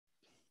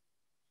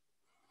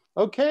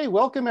Okay,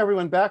 welcome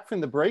everyone back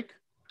from the break.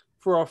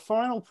 For our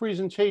final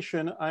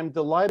presentation, I'm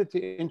delighted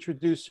to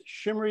introduce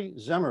Shimri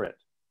Zameret.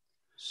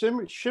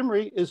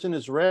 Shimri is an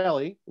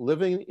Israeli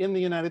living in the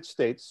United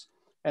States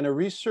and a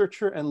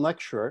researcher and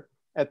lecturer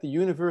at the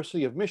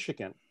University of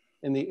Michigan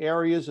in the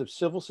areas of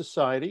civil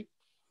society,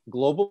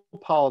 global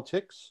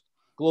politics,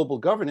 global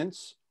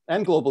governance,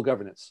 and global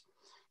governance.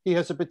 He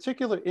has a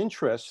particular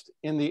interest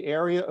in the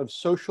area of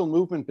social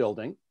movement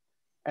building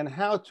and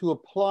how to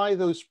apply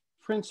those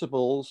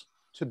principles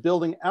to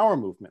building our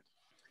movement.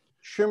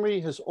 Shimri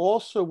has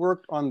also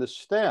worked on the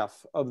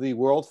staff of the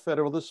World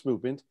Federalist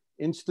Movement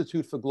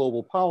Institute for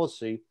Global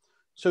Policy,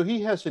 so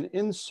he has an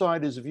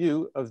insider's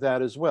view of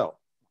that as well.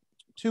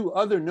 Two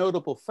other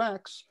notable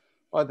facts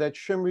are that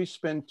Shimri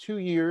spent 2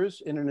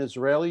 years in an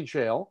Israeli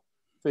jail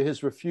for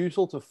his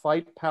refusal to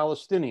fight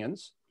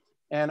Palestinians,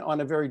 and on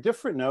a very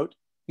different note,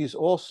 he's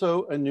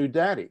also a new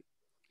daddy.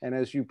 And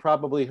as you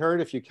probably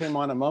heard if you came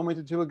on a moment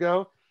or two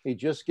ago, he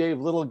just gave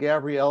little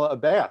Gabriella a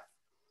bath.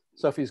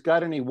 So if he's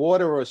got any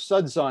water or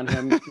suds on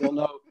him,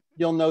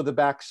 you'll know the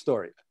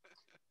backstory.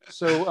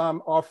 So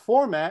our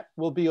format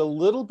will be a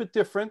little bit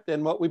different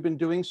than what we've been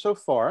doing so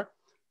far.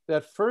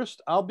 That first,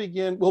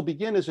 we'll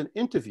begin as an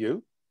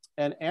interview,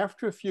 and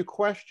after a few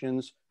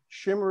questions,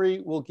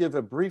 Shimri will give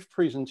a brief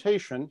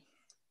presentation,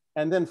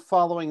 and then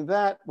following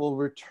that, we'll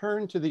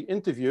return to the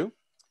interview,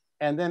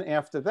 and then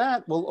after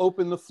that, we'll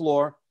open the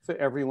floor for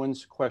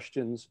everyone's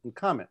questions and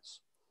comments.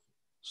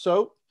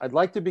 So I'd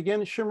like to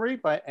begin, Shimri,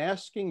 by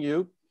asking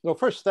you, well,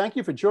 first, thank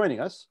you for joining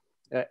us,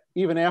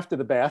 even after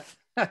the bath,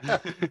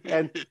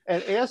 and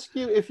ask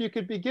you if you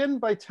could begin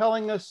by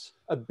telling us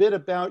a bit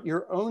about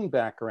your own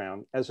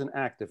background as an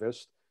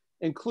activist,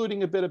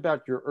 including a bit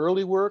about your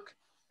early work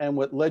and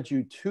what led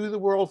you to the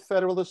World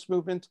Federalist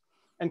Movement,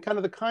 and kind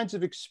of the kinds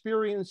of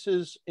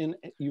experiences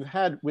you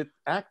had with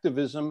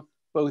activism,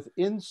 both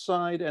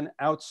inside and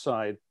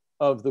outside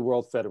of the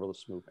World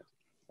Federalist Movement.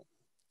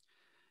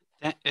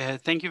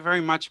 Thank you very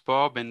much,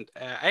 Bob. And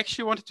I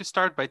actually wanted to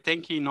start by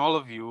thanking all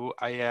of you.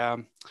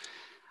 As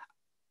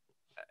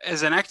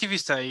an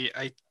activist,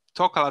 I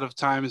talk a lot of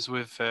times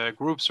with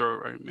groups,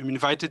 or I'm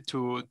invited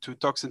to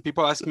talks, and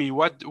people ask me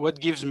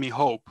what gives me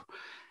hope.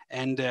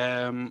 And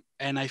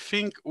I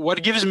think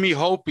what gives me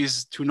hope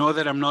is to know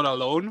that I'm not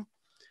alone.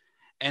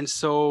 And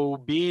so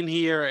being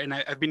here, and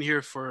I've been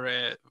here for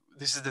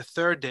this is the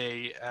third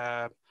day,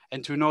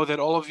 and to know that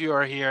all of you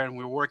are here and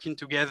we're working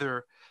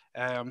together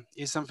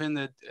is something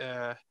that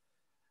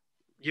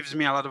gives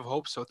me a lot of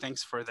hope. So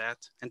thanks for that.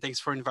 And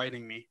thanks for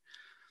inviting me.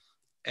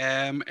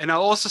 And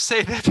I'll also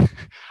say that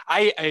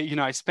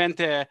I spent,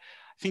 I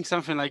think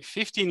something like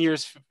 15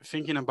 years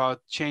thinking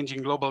about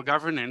changing global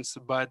governance.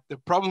 But the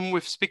problem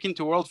with speaking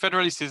to World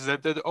Federalists is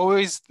that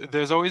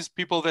there's always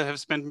people that have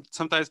spent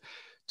sometimes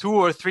 2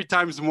 or 3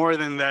 times more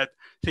than that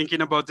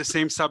thinking about the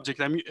same subject.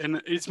 I mean, and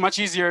it's much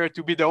easier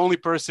to be the only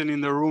person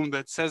in the room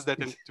that says that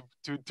and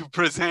to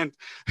present.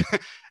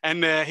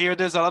 And here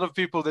there's a lot of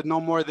people that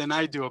know more than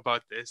I do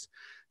about this.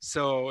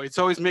 So it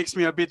always makes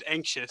me a bit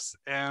anxious.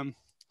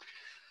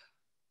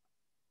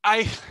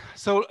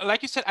 So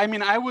like you said, I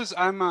mean, I'm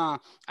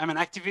an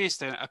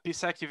activist, a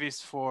peace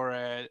activist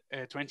for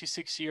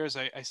 26 years.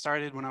 I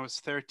started when I was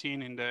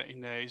 13 in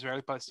the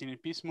Israeli-Palestinian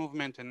peace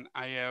movement, and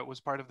I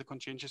was part of the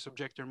conscientious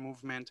objector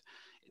movement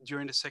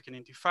during the Second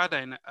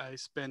Intifada, and I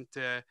spent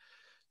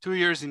 2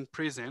 years in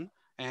prison,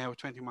 or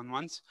 21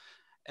 months.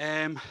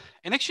 And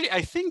actually,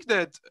 I think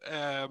that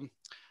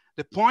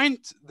the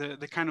point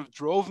that kind of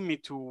drove me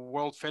to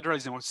world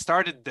federalism, or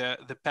started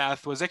the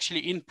path, was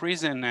actually in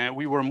prison.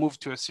 We were moved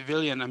to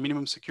a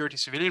minimum security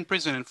civilian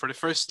prison, and for the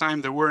first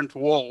time there weren't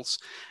walls,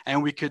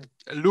 and we could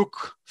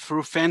look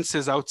through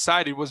fences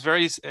outside. It was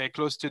very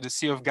close to the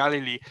Sea of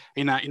Galilee,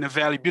 in a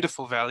valley,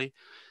 beautiful valley.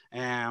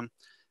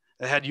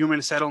 They had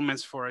human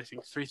settlements for, I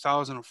think,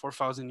 3,000 or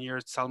 4,000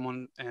 years,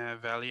 Salmon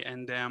Valley,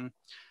 and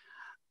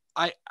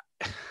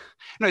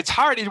it's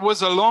hard. It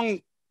was a long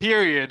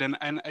period,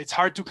 and it's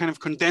hard to kind of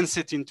condense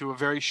it into a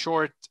very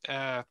short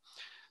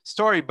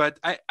story. But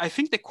I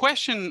think the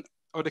question,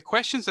 or the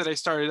questions that I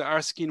started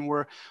asking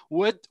were,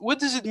 what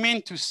does it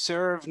mean to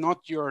serve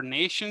not your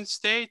nation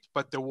state,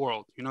 but the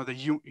world,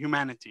 the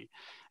humanity?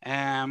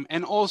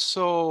 And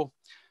also,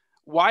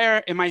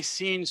 why am I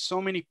seeing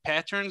so many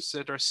patterns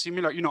that are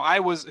similar?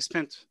 I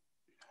spent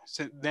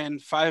then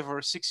 5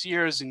 or 6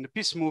 years in the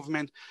peace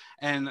movement,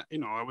 and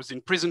I was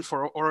in prison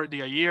for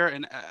already a year,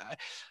 and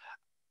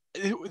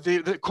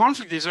the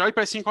conflict, the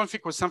Israeli-Palestinian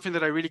conflict, was something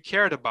that I really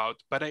cared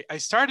about. But I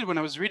started when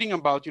I was reading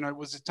about, it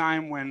was a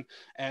time when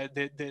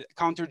the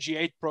counter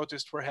G8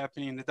 protests were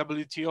happening, the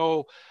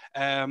WTO,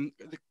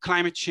 the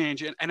climate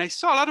change. And I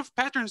saw a lot of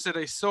patterns that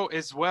I saw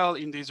as well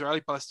in the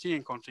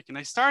Israeli-Palestinian conflict. And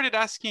I started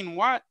asking,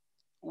 what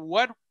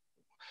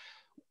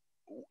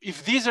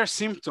if these are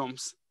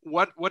symptoms,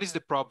 what is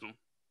the problem?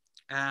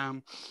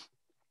 And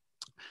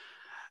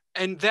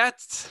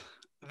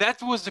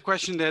that was the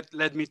question that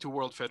led me to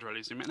world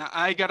federalism. And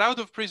I got out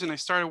of prison. I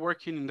started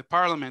working in the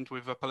parliament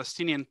with a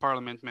Palestinian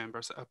parliament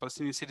member, a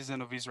Palestinian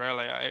citizen of Israel.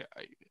 I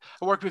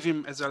worked with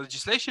him as a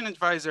legislation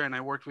advisor, and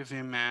I worked with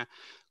him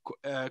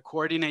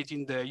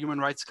coordinating the Human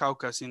Rights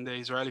Caucus in the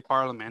Israeli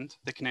parliament,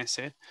 the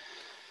Knesset.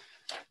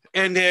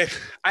 And I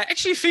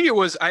actually think it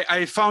was,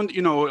 I found,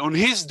 on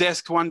his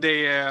desk one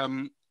day,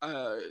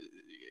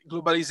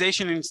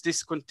 Globalization and Its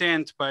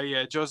Discontent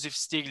by Joseph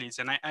Stiglitz.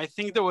 And I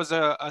think there was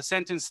a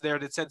sentence there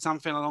that said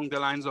something along the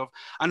lines of,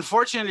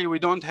 unfortunately, we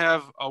don't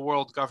have a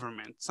world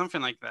government,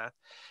 something like that.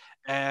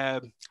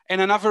 And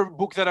another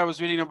book that I was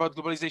reading about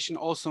globalization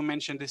also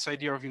mentioned this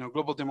idea of,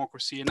 global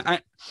democracy. And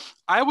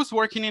I was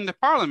working in the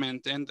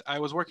parliament, and I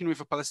was working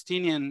with a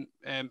Palestinian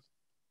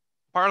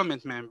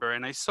parliament member,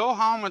 and I saw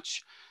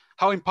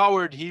how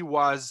empowered he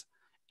was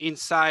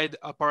inside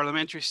a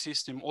parliamentary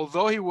system,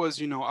 although he was,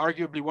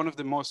 arguably one of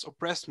the most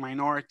oppressed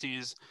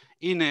minorities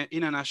in a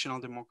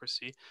national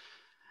democracy.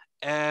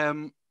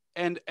 And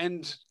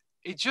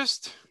it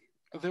just,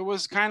 there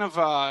was kind of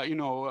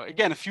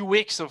again, a few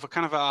weeks of a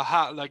kind of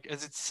a like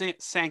as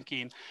it sank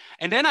in.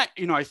 And then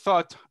I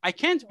thought, I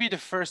can't be the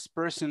first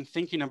person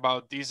thinking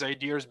about these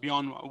ideas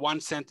beyond one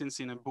sentence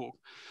in a book.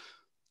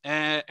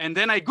 And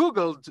then I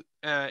Googled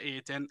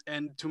it,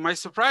 and to my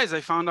surprise, I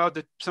found out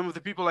that some of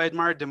the people I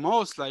admired the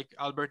most, like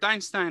Albert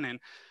Einstein, and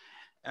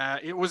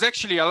it was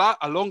actually a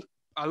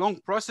long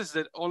process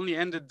that only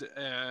ended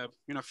a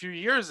few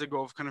years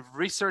ago, of kind of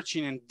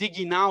researching and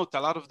digging out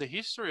a lot of the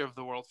history of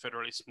the World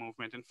Federalist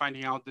Movement, and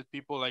finding out that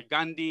people like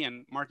Gandhi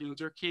and Martin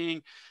Luther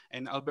King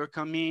and Albert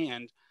Camus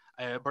and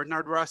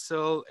Bernard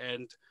Russell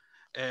and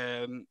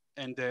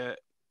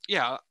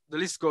yeah, the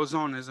list goes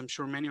on, as I'm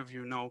sure many of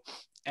you know,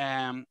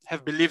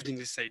 have believed in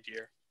this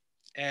idea.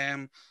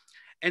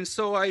 And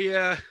so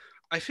I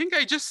think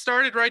I just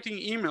started writing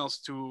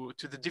emails to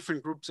the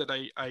different groups that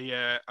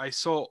I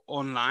saw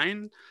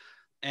online.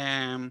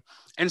 And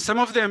some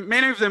of them,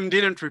 many of them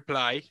didn't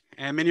reply.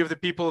 And many of the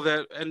people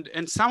that,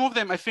 and some of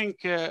them I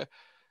think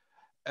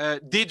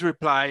did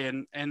reply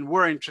and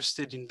were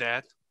interested in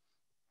that.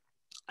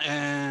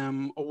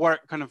 Or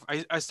kind of,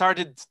 I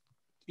started,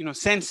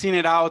 sensing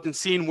it out and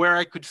seeing where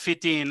I could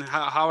fit in,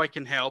 how I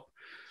can help.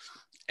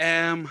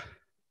 And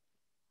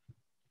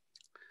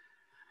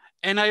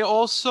I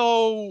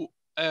also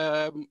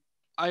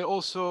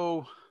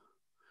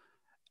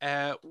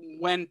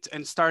went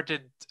and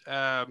started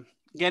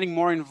getting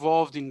more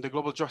involved in the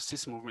global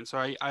justice movement. So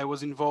I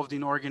was involved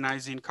in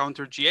organizing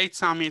counter G8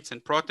 summits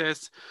and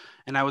protests,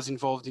 and I was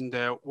involved in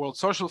the World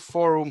Social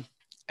Forum.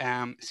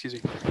 Excuse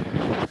me.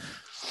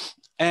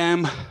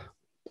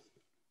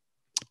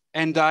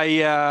 And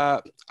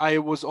I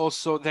was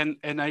also then,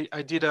 and I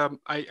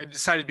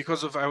decided,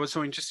 because of I was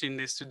so interested in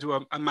this, to do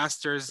a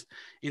master's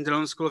in the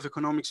London School of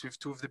Economics with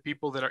two of the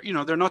people that are,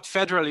 they're not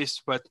federalists,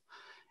 but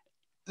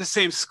the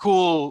same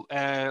school,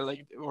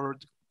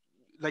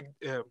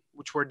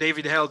 which were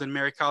David Held and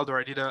Mary Kaldor.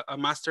 I did a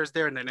master's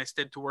there, and then I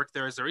stayed to work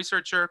there as a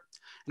researcher.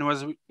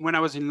 And when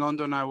I was in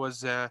London, I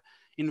was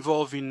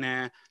involved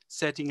in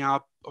setting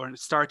up or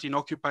starting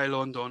Occupy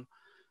London.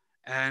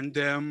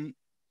 And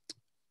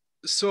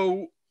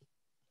so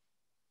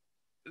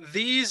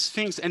these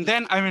things, and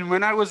then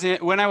when I was in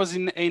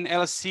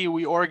LSE,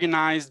 we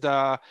organized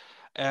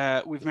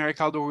with Mary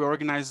Kaldor, we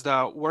organized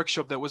a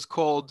workshop that was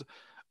called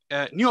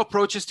New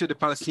Approaches to the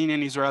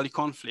Palestinian-Israeli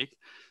Conflict.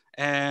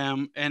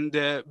 And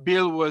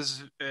Bill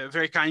was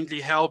very kindly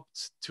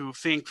helped to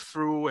think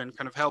through and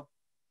kind of help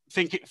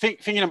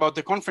thinking about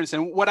the conference.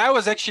 And what I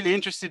was actually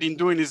interested in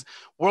doing is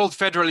world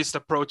federalist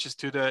approaches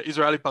to the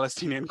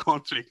Israeli-Palestinian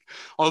conflict,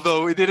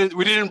 although we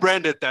didn't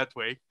brand it that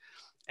way.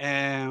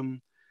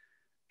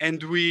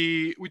 And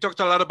we talked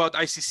a lot about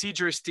ICC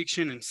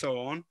jurisdiction and so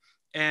on.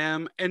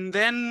 And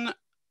then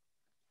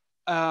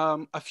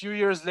a few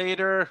years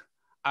later,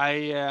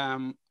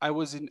 I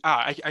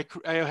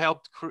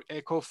helped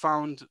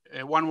co-found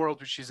One World,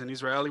 which is an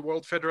Israeli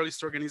World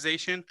Federalist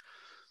organization,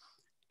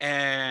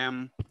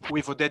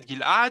 with Oded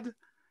Gilad.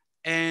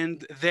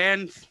 And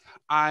then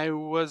I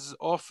was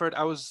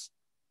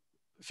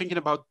thinking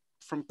about,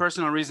 from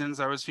personal reasons,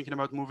 I was thinking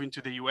about moving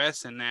to the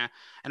US, and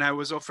I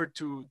was offered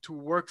to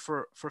work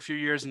for a few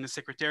years in the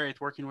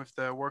Secretariat, working with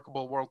the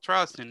Workable World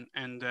Trust and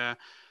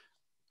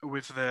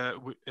with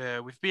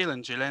Bill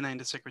and Jelena in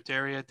the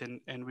Secretariat,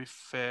 and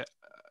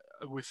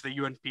with the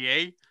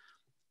UNPA,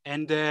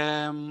 and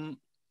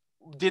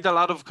did a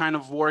lot of kind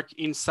of work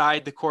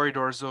inside the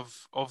corridors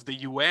of the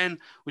UN.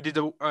 We did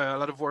a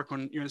lot of work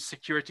on UN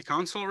Security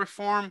Council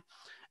reform.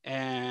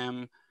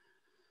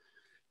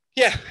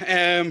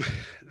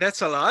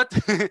 That's a lot.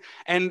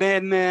 And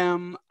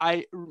then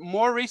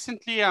more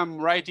recently, I'm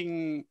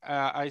writing,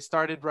 I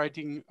started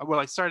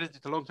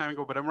it a long time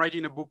ago, but I'm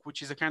writing a book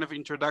which is a kind of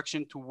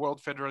introduction to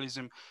world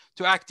federalism,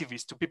 to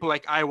activists, to people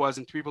like I was,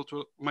 and to people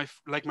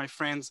like my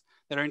friends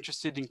that are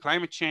interested in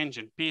climate change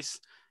and peace,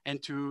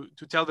 and to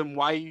tell them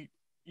why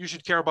you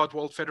should care about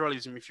world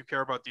federalism if you care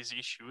about these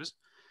issues.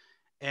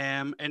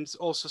 And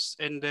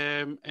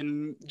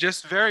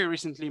just very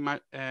recently,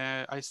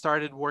 I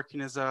started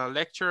working as a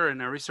lecturer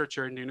and a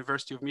researcher in the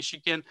University of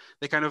Michigan.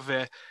 They kind of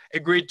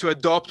agreed to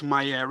adopt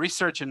my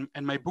research and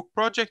my book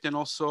project, and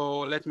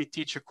also let me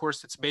teach a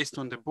course that's based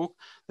on the book.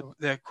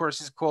 The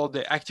course is called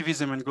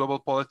Activism and Global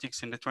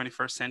Politics in the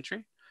 21st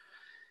Century.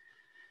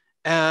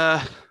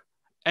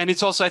 And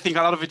it's also, I think,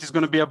 a lot of it is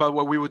going to be about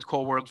what we would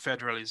call world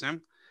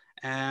federalism.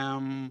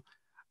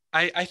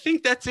 I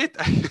think that's it.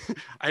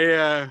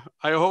 I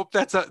hope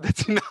that's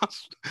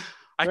enough.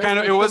 I kind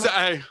of, it was,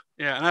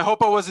 yeah, and I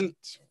hope I wasn't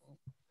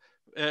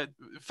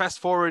fast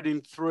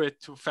forwarding through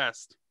it too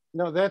fast.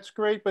 No, that's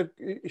great. But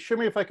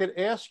Shimri, if I could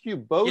ask you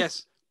both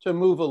Yes. to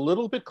move a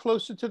little bit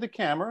closer to the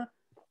camera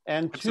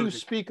and Absolutely. to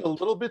speak a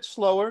little bit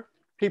slower,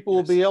 people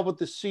will be able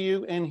to see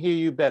you and hear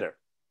you better.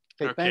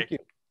 Okay, thank you.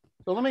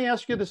 So let me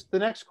ask you the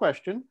next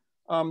question,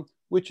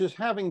 which is,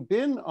 having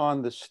been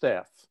on the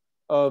staff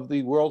of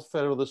the World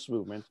Federalist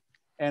Movement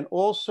and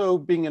also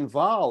being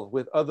involved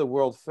with other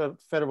World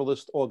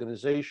Federalist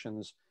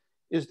organizations,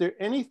 is there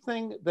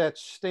anything that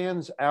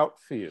stands out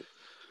for you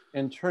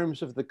in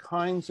terms of the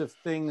kinds of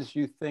things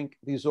you think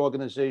these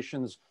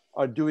organizations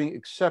are doing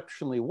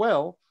exceptionally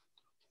well,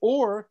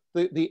 or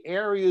the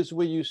areas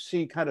where you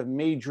see kind of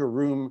major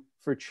room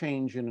for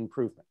change and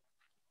improvement?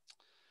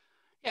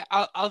 Yeah,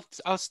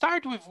 I'll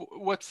start with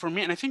what for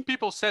me, and I think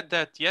people said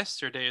that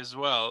yesterday as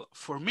well.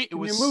 For me, it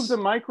was. Can you move the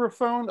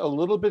microphone a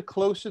little bit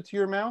closer to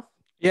your mouth?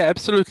 Yeah,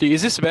 absolutely.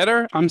 Is this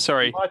better? I'm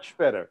sorry. Much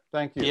better.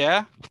 Thank you.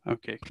 Yeah.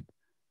 Okay.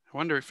 I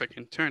wonder if I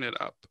can turn it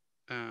up.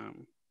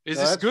 Is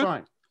this that's good?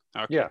 Fine.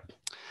 Okay. Yeah.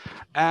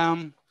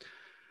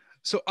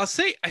 So I'll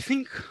say, I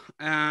think.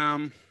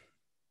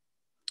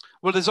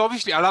 Well, there's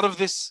obviously a lot of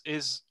this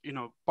is,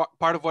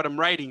 part of what I'm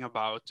writing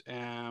about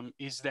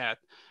is that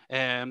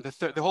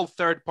the whole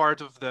third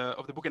part of the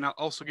book, and I'll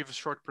also give a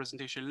short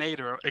presentation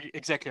later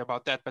exactly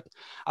about that. But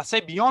I'll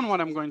say beyond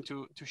what I'm going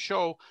to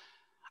show,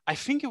 I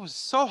think it was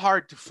so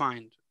hard to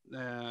find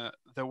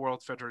the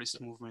World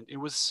Federalist Movement. It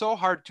was so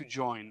hard to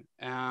join,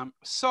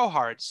 so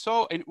hard.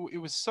 And it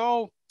was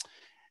so,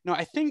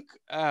 I think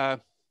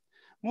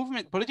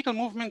political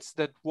movements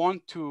that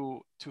want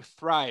to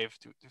thrive,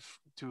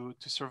 to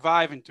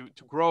survive and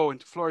to grow and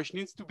to flourish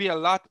needs to be a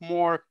lot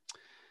more,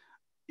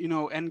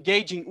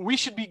 engaging. We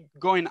should be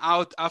going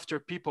out after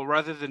people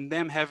rather than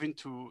them having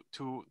to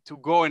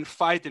go and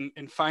fight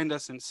and find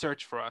us and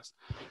search for us.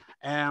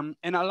 And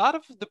a lot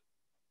of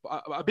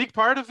a big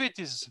part of it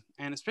is,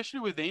 and especially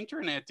with the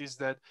internet, is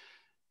that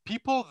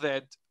people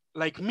that,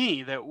 like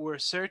me, that were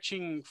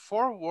searching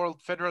for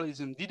world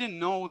federalism didn't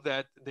know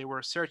that they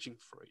were searching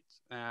for it.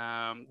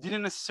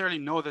 Didn't necessarily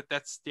know that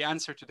that's the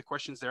answer to the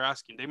questions they're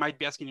asking. They might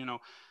be asking,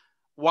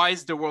 why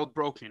is the world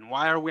broken?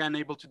 Why are we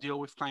unable to deal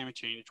with climate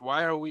change?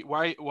 Why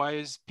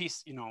is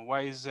peace,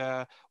 why is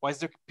there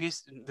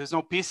peace? There's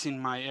no peace in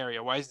my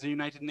area. Why is the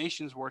United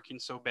Nations working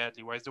so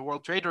badly? Why is the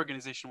World Trade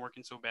Organization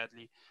working so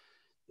badly?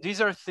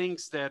 These are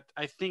things that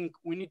I think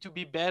we need to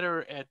be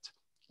better at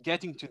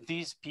getting to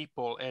these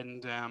people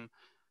and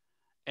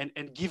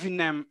giving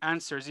them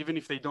answers, even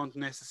if they don't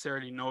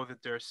necessarily know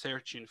that they're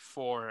searching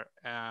for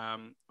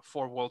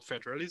world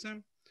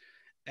federalism.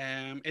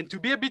 And to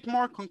be a bit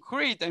more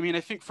concrete, I mean,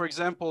 I think, for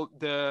example,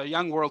 the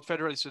young world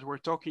federalists that were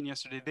talking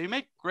yesterday, they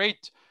make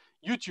great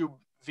YouTube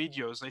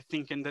videos, I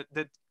think, and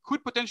that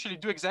could potentially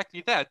do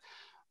exactly that.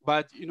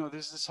 But,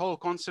 there's this whole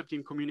concept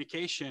in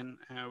communication,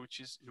 which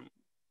is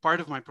part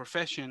of my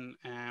profession,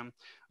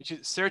 which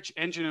is search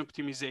engine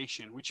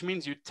optimization, which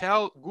means you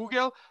tell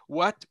Google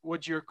what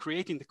you're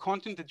creating, the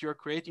content that you're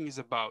creating is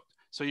about.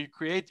 So you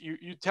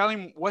tell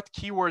him what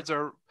keywords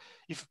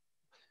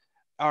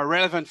are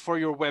relevant for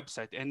your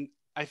website. And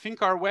I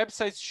think our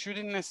websites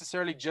shouldn't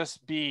necessarily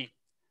just be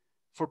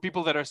for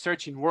people that are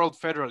searching world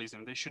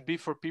federalism. They should be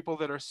for people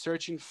that are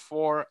searching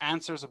for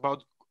answers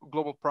about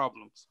global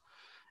problems.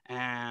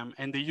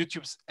 And the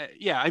YouTube's,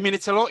 I mean,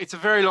 it's a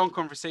very long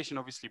conversation,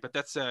 obviously, but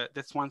that's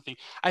one thing.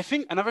 I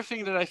think another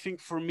thing that I think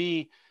for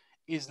me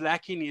is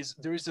lacking is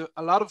there is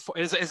a lot of,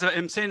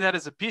 I'm saying that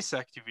as a peace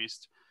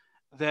activist,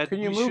 that can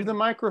you move the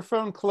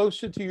microphone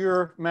closer to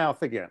your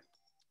mouth again?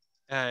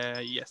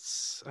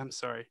 Yes, I'm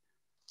sorry.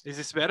 Is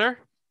this better?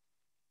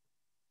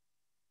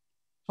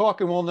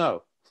 Talk and we'll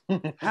know.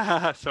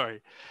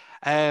 Sorry.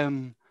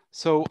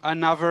 So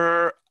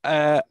another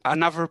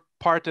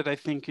part that I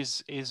think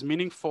is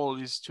meaningful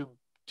is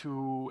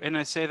to, and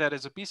I say that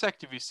as a peace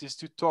activist, is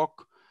to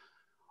talk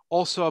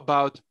also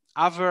about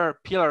other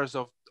pillars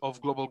of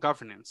global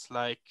governance,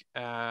 like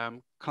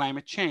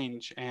climate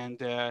change and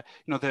the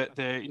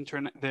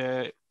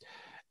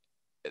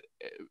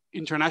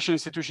international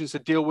institutions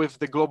that deal with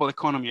the global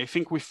economy. I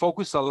think we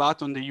focus a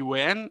lot on the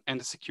UN and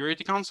the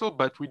Security Council,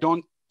 but we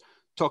don't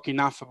talk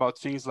enough about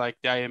things like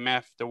the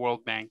IMF, the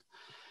World Bank,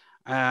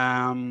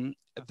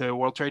 the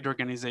World Trade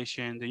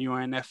Organization, the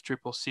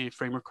UNFCCC,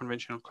 Framework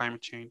Convention on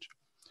Climate Change.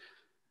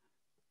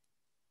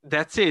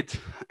 That's it.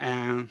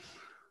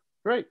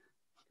 Great.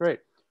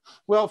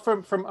 Well,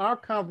 from our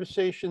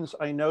conversations,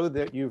 I know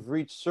that you've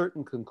reached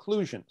certain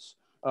conclusions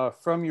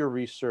from your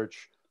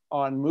research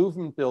on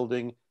movement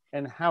building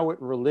and how it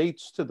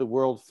relates to the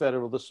World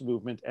Federalist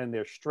Movement and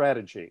their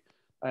strategy.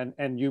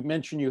 And you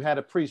mentioned you had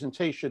a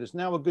presentation. Is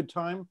now a good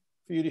time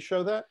for you to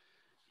show that?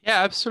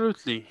 Yeah,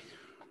 absolutely.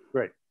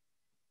 Great.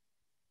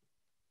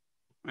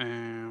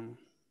 And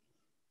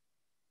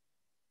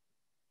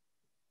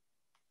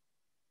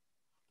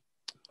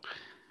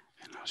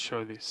I'll I'll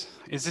show this.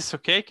 Is this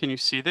okay? Can you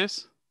see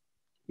this?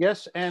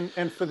 Yes, and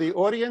for the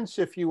audience,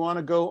 if you want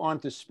to go on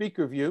to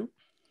speaker view,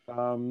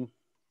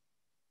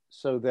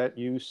 so that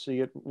you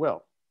see it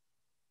well.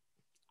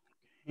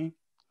 Okay.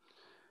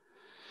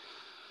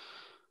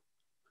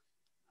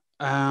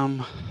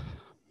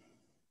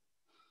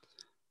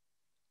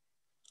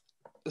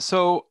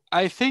 So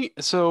I think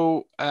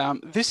so.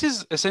 This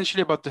is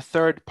essentially about the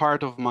third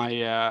part of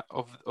my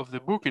of the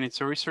book, and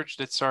it's a research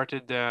that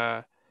started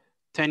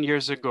 10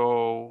 years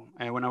ago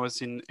when I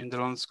was in the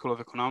London School of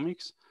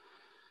Economics.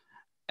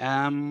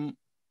 And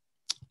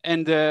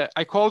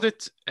I called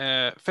it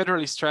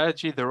Federalist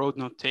Strategy: The Road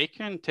Not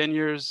Taken. 10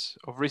 years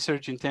of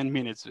research in 10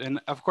 minutes.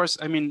 And of course,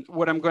 I mean,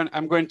 what I'm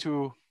going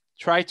to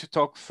try to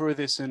talk through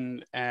this,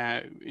 and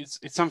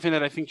it's something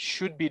that I think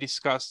should be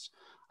discussed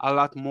a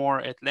lot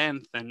more at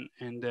length,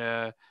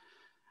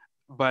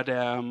 but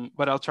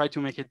I'll try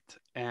to make it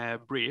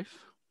brief.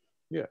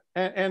 Yeah,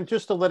 and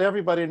just to let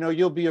everybody know,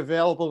 you'll be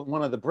available in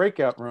one of the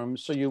breakout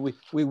rooms, so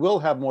we will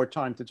have more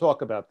time to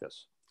talk about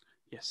this.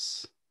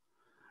 Yes,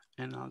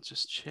 and I'll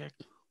just check.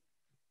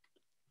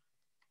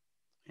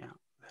 Yeah,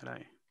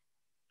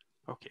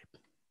 okay.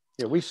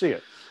 Yeah, we see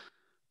it.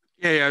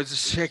 Yeah, I was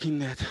just checking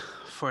that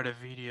for the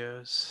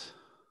videos.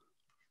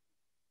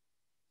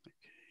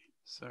 Okay,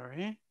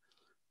 sorry,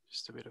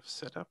 just a bit of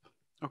setup.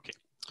 Okay,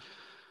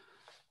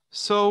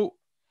 so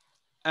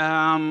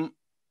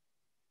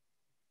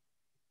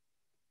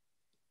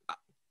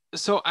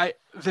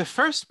the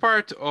first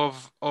part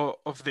of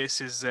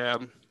this is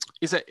on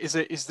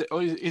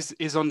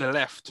the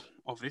left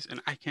of this,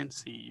 and I can't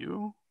see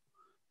you.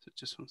 So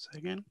just 1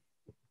 second.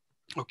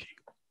 Okay,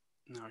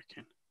 now I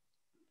can.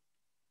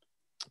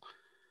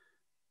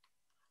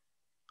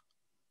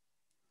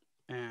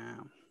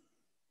 I'm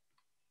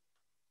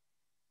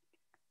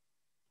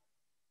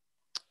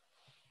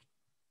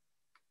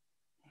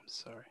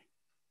sorry.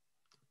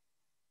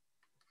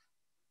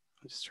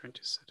 I'm just trying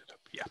to set it up.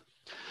 Yeah.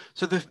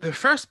 So the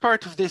first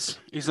part of this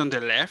is on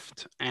the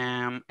left,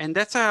 and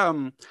that's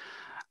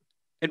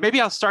and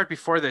maybe I'll start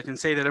before that and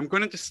say that I'm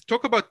going to just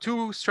talk about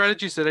two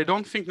strategies that I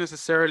don't think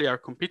necessarily are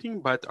competing,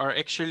 but are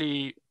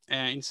actually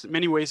in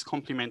many ways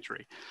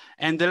complementary.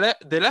 And the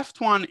left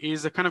one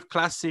is a kind of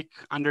classic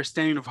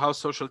understanding of how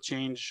social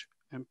change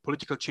and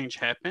political change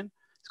happen.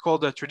 It's called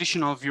the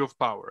traditional view of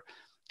power.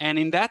 And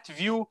in that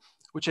view,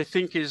 which I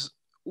think is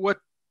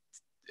what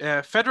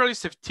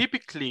federalists have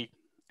typically,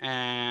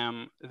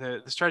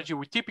 the strategy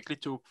we typically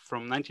took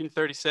from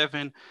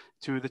 1937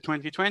 to the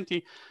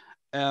 2020,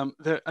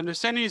 the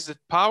understanding is that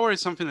power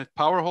is something that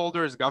power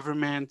holders,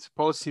 government,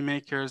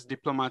 policymakers,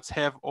 diplomats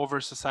have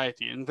over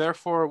society. And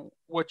therefore,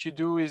 what you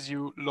do is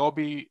you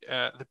lobby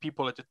the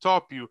people at the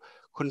top, you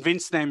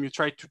convince them, you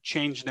try to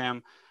change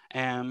them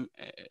and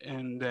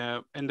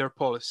their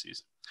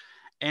policies.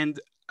 And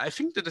I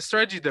think that the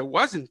strategy that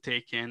wasn't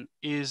taken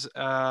is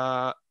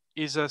a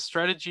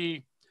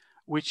strategy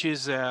which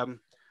is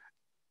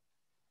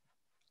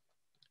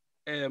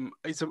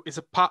it's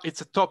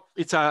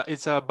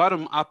a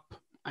bottom up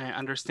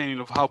understanding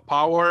of how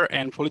power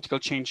and political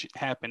change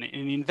happen.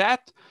 And in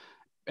that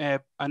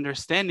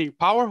understanding,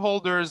 power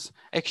holders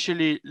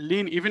actually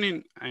lean, even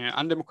in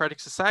undemocratic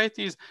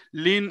societies,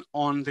 lean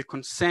on the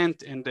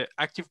consent and the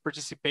active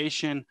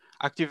participation,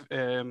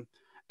 the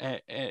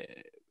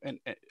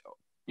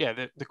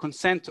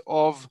consent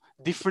of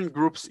different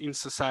groups in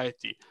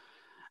society.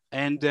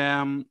 And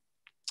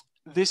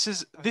this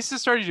is a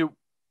strategy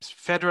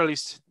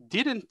Federalists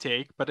didn't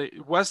take, but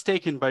it was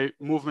taken by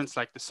movements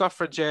like the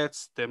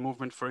suffragettes, the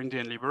movement for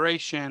Indian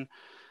liberation,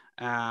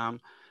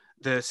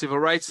 the civil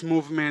rights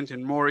movement,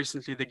 and more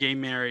recently the gay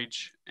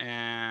marriage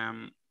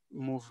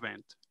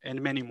movement,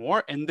 and many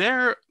more. And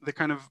there, the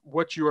kind of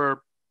what you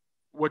are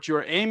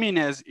aiming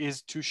as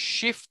is to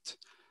shift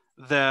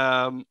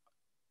the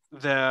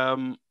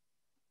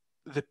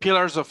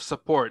pillars of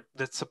support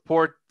that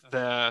support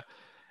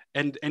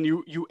and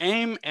you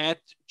aim at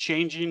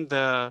changing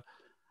the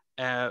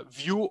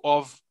view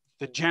of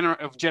the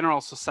general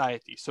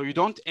society. So you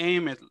don't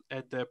aim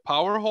at the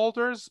power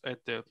holders,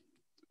 at the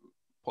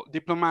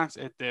diplomats,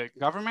 at the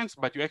governments,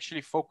 but you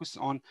actually focus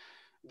on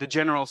the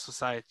general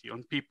society,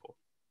 on people.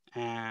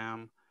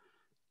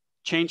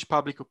 Change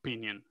public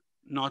opinion,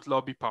 not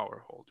lobby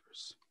power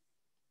holders.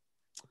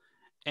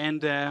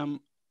 And the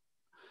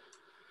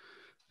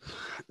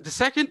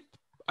second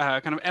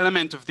kind of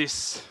element of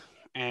this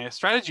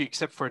strategy,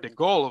 except for the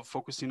goal of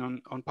focusing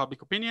on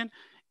public opinion,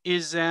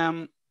 is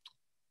how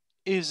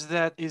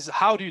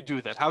do you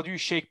do that? How do you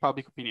shake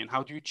public opinion?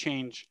 How do you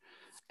change?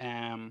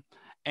 And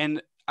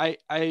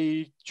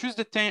I choose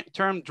the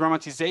term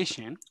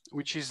dramatization,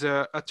 which is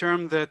a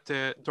term that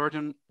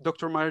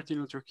Dr. Martin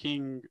Luther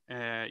King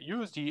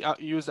used. He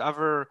used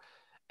other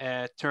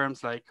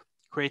terms like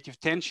creative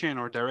tension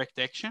or direct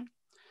action.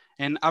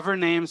 And other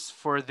names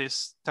for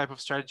this type of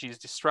strategy is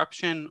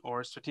disruption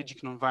or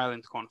strategic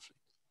nonviolent conflict.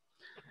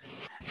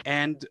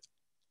 And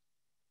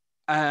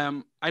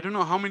I don't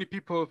know how many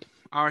people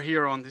are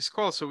here on this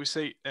call, so we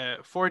say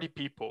 40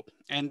 people.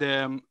 And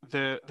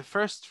the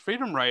first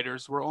Freedom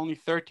Riders were only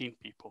 13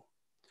 people.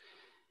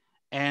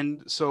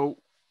 And so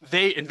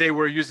they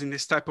were using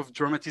this type of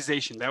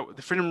dramatization. That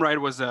the freedom ride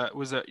was a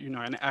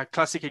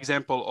classic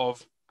example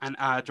of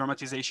a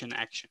dramatization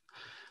action.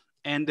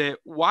 And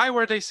why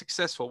were they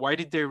successful? Why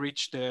did they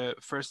reach the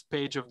first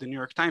page of the New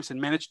York Times and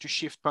manage to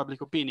shift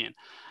public opinion?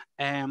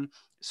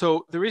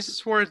 So the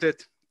reasons were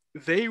that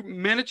they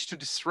managed to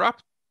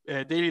disrupt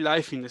daily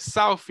life in the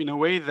South in a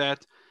way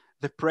that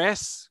the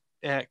press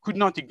could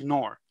not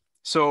ignore.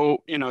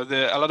 So, a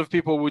lot of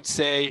people would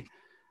say,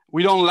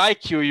 we don't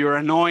like you, you're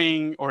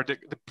annoying, or the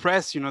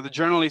press, the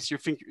journalists, you're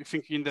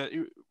thinking that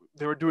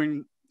they were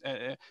doing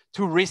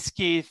too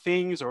risky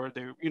things, or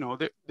they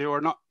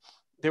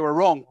were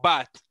wrong,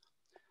 but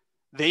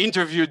they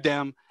interviewed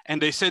them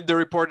and they set the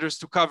reporters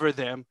to cover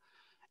them.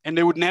 And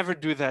they would never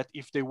do that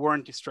if they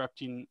weren't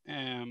disrupting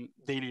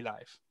daily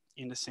life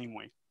in the same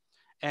way.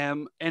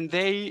 And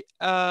they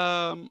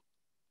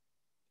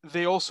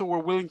also were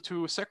willing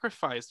to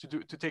sacrifice, to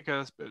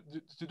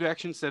do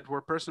actions that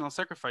were personal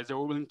sacrifice. They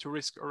were willing to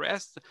risk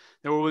arrest.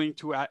 They were willing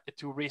to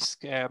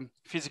risk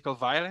physical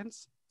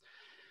violence.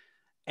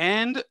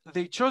 And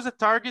they chose a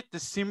target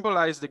that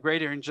symbolized the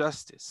greater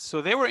injustice.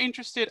 So they were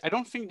interested, I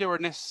don't think they were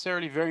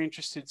necessarily very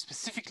interested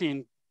specifically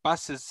in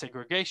buses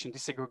segregation,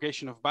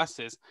 desegregation of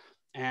buses.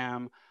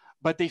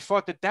 But they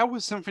thought that that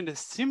was something that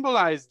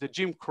symbolized the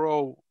Jim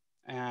Crow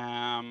era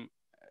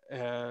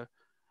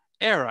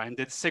and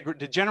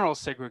the general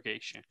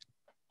segregation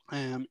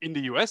in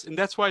the US. And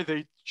that's why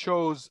they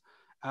chose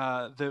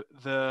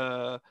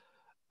the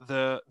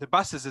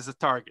buses as a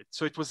target.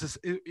 So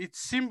it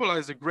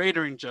symbolized a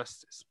greater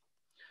injustice.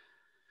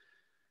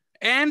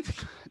 And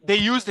they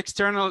used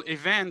external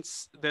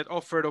events that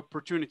offered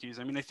opportunities.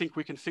 I mean, I think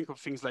we can think of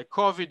things like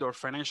COVID or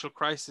financial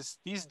crisis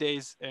these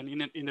days. And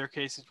in their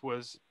case, it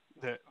was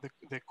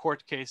the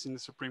court case in the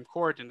Supreme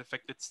Court and the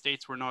fact that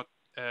states were not,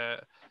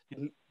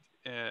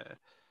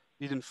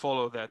 didn't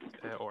follow that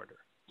order.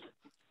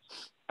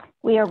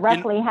 We are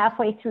roughly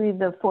halfway through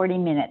the 40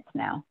 minutes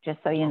now,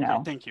 just so you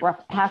know. Thank you. We're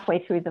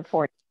halfway through the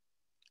 40.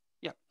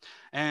 Yeah.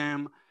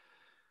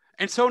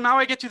 And so now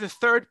I get to the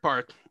third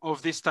part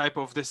of this type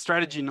of the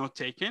strategy note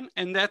taken,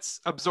 and that's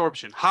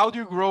absorption. How do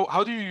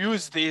you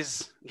use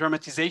these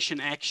dramatization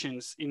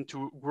actions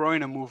into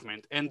growing a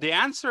movement? And the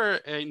answer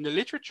in the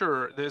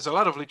literature, there's a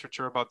lot of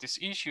literature about this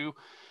issue,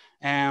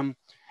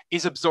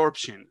 is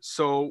absorption.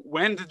 So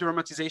when the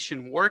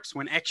dramatization works,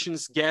 when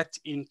actions get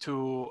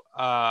into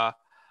a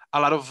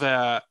lot of,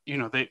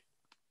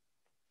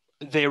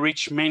 they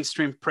reach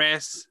mainstream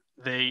press,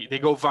 they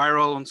go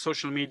viral on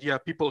social media,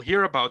 people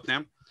hear about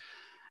them.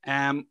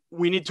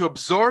 We need to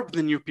absorb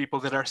the new people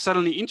that are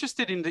suddenly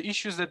interested in the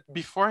issues that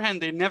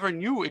beforehand they never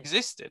knew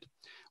existed.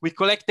 We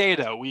collect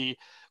data. We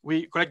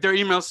collect their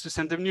emails to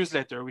send them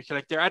newsletter. We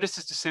collect their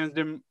addresses to send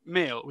them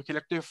mail. We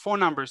collect their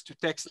phone numbers to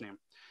text them.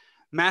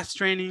 Mass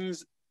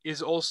trainings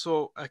is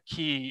also a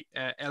key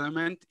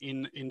element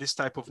in this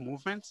type of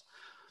movements.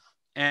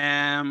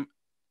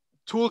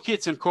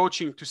 Toolkits and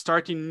coaching to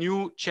start in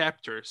new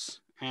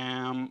chapters.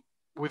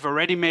 We've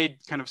already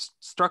made kind of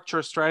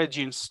structure,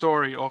 strategy, and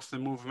story of the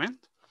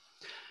movement.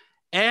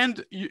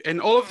 And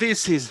all of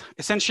this is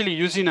essentially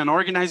using an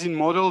organizing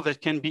model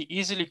that can be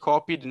easily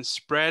copied and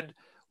spread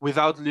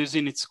without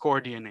losing its core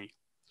DNA.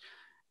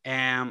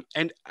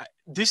 And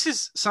this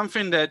is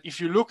something that if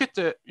you look at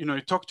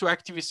you talk to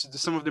activists,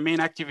 some of the main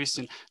activists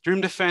and dream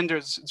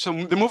defenders, so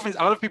the movements,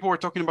 a lot of people were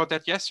talking about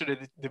that yesterday,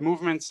 the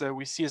movements that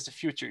we see as the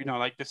future,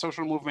 like the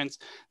social movements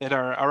that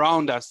are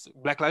around us,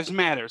 Black Lives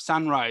Matter,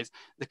 Sunrise,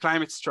 the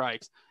climate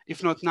strikes,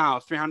 if not now,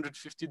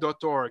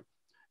 350.org,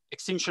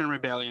 Extinction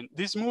Rebellion.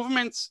 These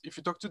movements, if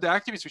you talk to the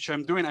activists, which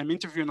I'm doing, I'm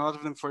interviewing a lot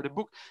of them for the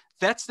book,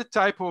 that's the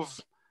type of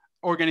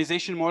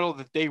organization model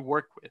that they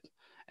work with.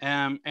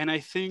 And I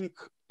think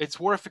it's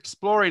worth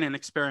exploring and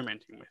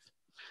experimenting with.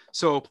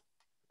 So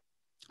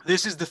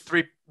this is the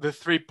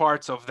three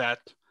parts of that.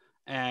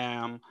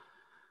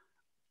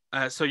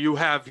 So you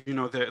have,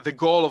 the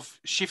goal of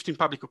shifting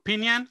public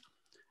opinion,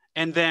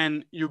 and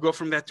then you go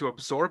from that to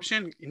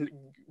absorption,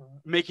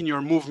 making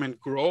your movement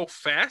grow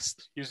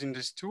fast using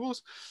these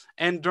tools,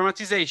 and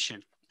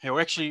dramatization. Or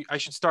actually, I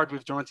should start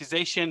with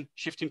dramatization,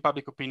 shifting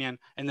public opinion,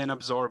 and then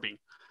absorbing.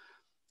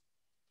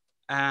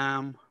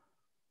 And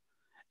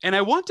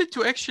I wanted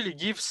to actually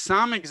give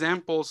some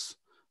examples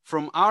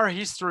from our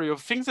history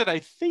of things that I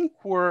think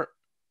were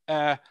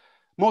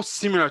most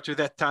similar to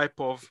that type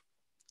of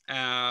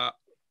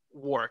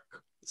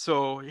work.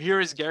 So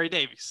here is Gary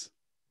Davis.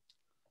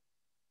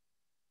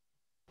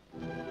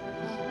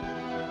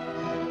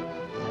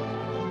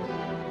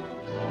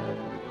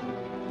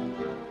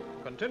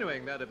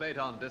 Continuing their debate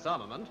on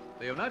disarmament,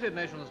 the United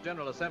Nations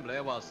General Assembly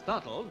was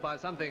startled by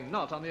something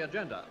not on the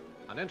agenda,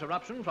 an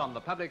interruption from the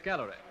public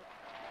gallery.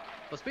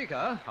 The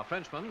speaker, a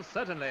Frenchman,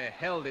 certainly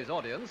held his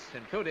audience,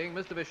 including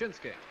Mr.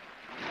 Wyszynski.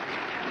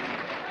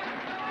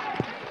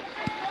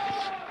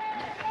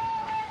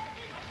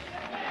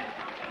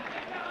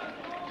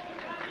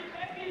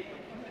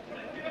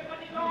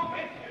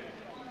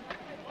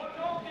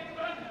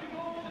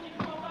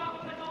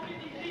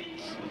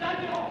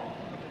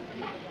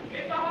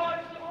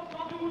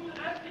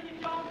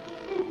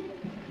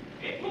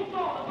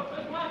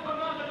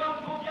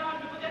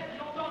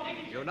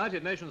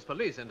 United Nations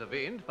police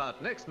intervened,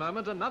 but next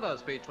moment another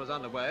speech was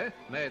underway,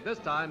 made this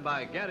time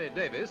by Gary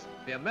Davis,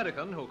 the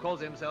American who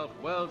calls himself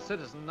world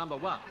citizen number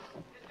 1.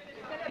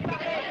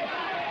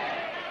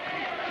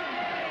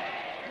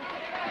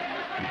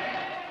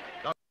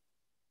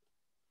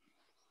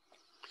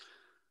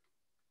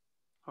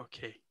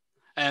 Okay,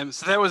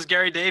 so that was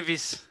Gary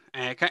Davis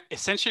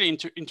essentially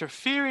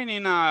interfering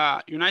in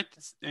a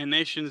United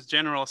Nations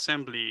General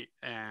Assembly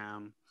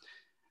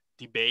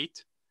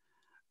debate,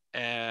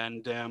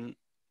 and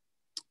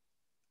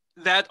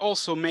that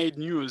also made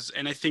news.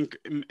 And I think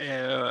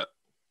it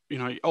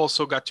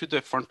also got to the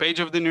front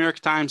page of the New York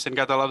Times and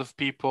got a lot of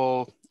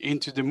people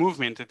into the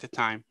movement at the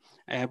time,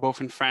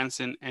 both in France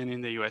and in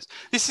the US.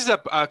 This is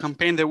a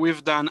campaign that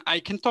we've done.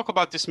 I can talk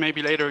about this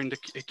maybe later in the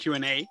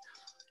Q&A.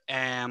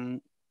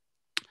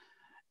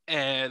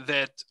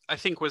 That I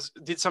think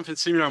did something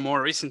similar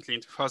more recently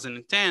in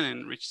 2010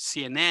 and reached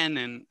CNN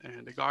and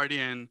The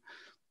Guardian,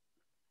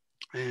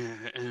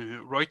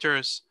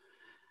 Reuters.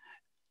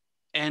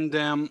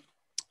 And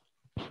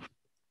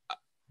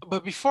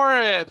but before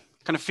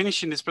kind of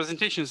finishing these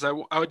presentations,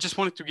 I just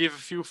wanted to give a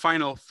few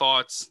final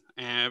thoughts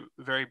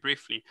very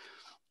briefly.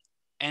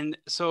 And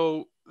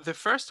so the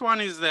first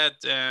one is that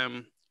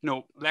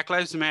Black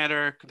Lives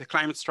Matter, the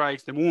climate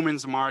strikes, the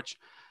Women's March,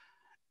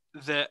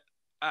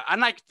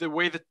 unlike the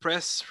way that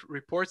press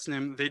reports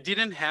them, they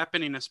didn't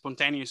happen in a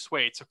spontaneous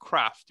way. It's a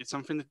craft. It's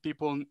something that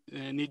people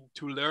need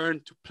to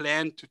learn, to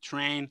plan, to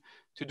train,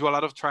 to do a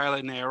lot of trial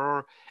and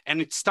error.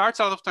 And it starts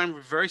a lot of time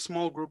with very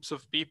small groups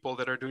of people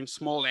that are doing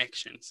small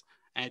actions.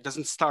 And it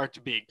doesn't start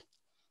big.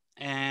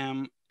 Yeah,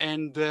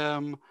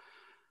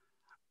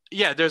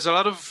 there's a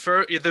lot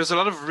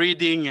of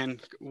reading and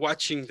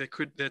watching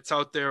that's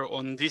out there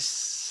on this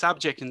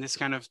subject and this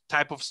kind of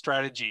type of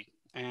strategy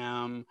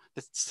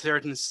that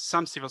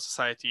some civil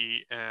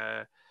society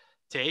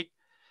take.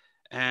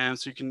 And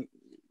so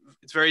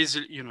it's very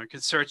easy, you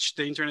can search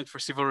the internet for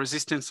civil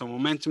resistance or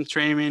momentum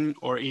training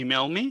or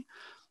email me.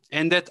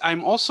 And that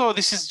I'm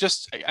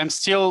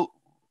still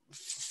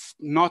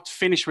not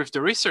finished with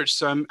the research.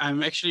 So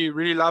I'm actually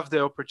really love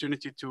the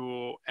opportunity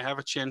to have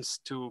a chance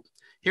to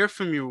hear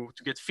from you,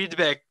 to get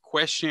feedback,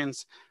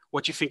 questions,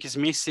 what you think is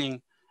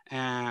missing.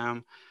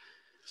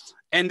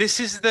 And this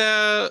is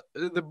the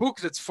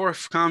book that's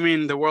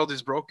forthcoming, The World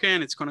is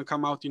Broken. It's going to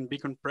come out in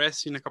Beacon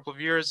Press in a couple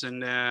of years.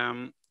 And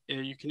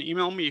you can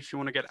email me if you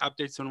want to get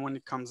updates on when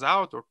it comes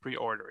out or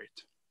pre-order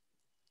it.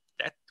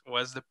 That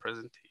was the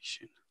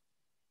presentation.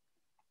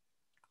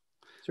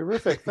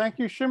 Terrific. Thank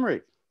you,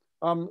 Shimri.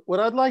 What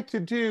I'd like to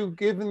do,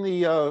 given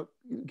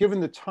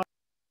the time.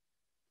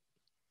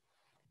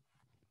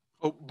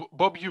 Oh,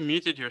 Bob, you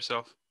muted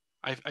yourself.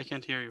 I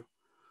can't hear you.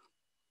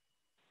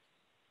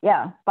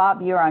 Yeah,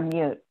 Bob, you're on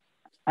mute.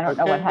 I don't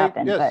know what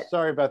happened. Yes, but...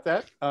 sorry about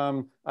that.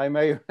 I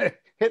may have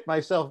hit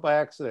myself by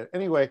accident.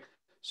 Anyway,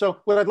 so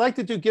what I'd like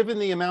to do, given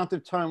the amount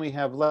of time we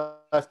have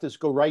left, is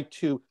go right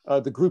to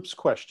the group's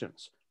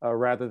questions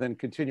rather than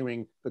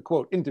continuing the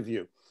quote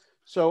interview.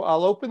 So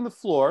I'll open the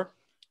floor.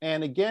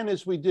 And again,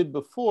 as we did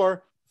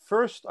before,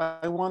 first,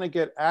 I want to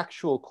get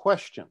actual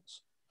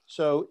questions.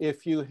 So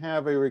if you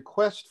have a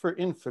request for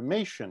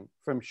information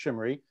from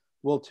Shimri,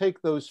 we'll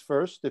take those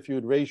first if you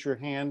would raise your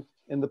hand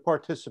in the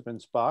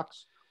participants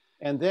box.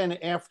 And then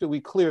after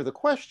we clear the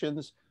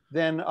questions,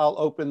 then I'll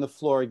open the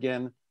floor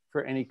again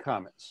for any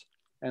comments.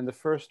 And the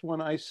first one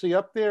I see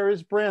up there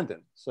is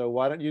Brandon. So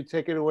why don't you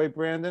take it away,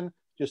 Brandon?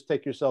 Just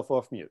take yourself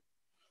off mute.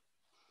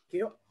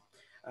 Thank you.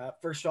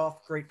 First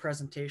off, great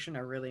presentation. I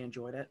really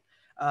enjoyed it.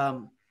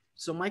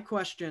 So my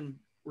question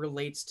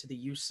relates to the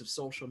use of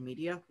social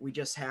media. We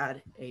just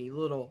had a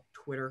little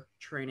Twitter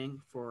training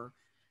for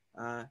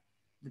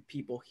the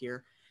people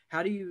here.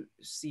 How do you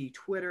see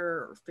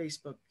Twitter or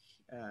Facebook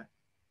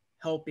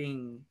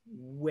helping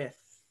with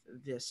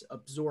this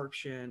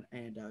absorption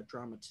and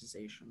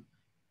dramatization?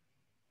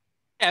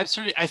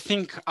 Absolutely. I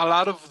think a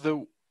lot of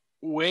the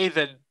way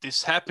that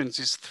this happens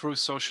is through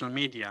social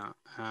media.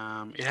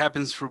 It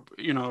happens through,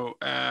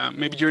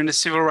 maybe during the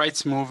civil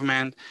rights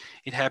movement,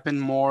 it happened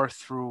more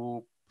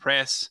through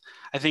press.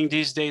 I think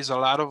these days, a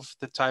lot of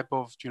the type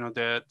of,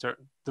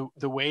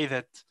 the way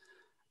that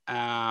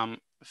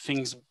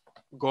things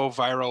go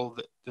viral,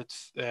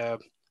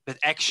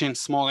 that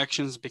small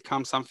actions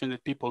become something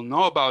that people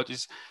know about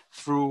is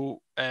through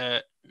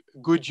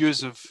good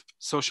use of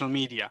social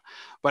media.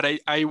 But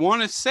I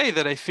want to say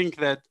that I think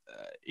that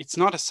it's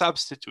not a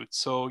substitute.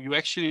 So you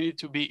actually need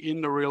to be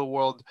in the real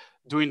world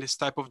doing this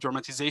type of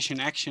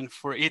dramatization action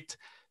for it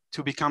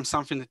to become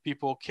something that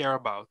people care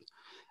about.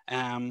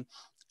 And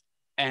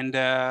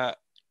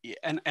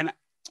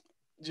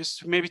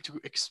just maybe to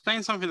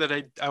explain something that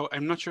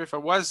I'm not sure if I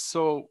was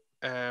so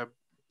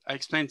I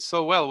explained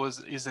so well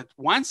is that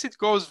once it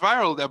goes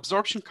viral, the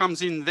absorption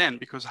comes in then,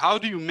 because how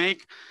do you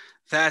make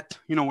that,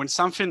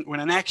 when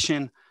an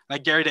action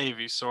like Gary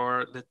Davis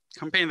or the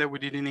campaign that we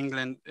did in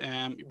England,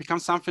 it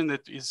becomes something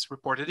that is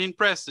reported in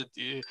press, that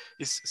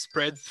is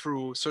spread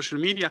through social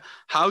media.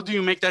 How do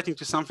you make that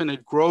into something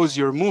that grows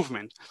your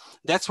movement?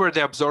 That's where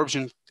the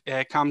absorption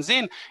comes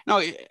in.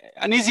 No,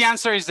 an easy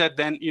answer is that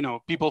then,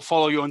 people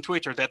follow you on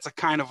Twitter. That's a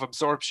kind of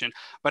absorption.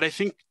 But I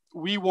think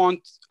we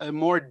want a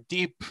more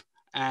deep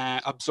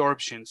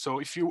absorption. So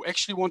if you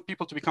actually want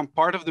people to become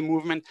part of the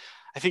movement,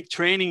 I think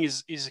training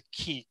is a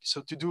key.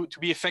 So to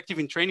be effective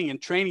in training and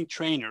training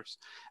trainers,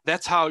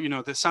 that's how,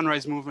 the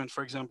Sunrise Movement,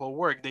 for example,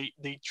 work.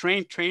 They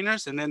train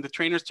trainers, and then the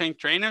trainers train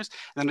trainers,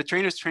 and then the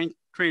trainers train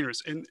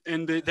trainers,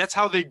 and that's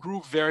how they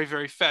grew very,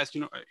 very fast.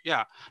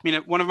 Yeah. I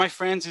mean, one of my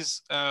friends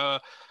is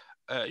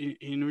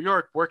in New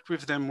York, worked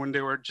with them when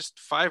they were just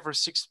 5 or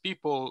 6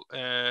 people,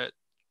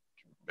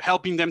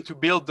 helping them to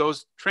build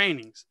those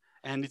trainings.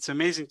 And it's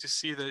amazing to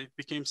see that it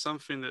became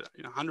something that,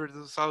 hundreds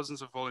of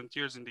thousands of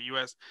volunteers in the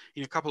US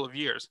in a couple of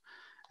years.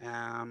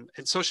 And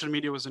social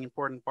media was an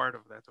important part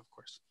of that, of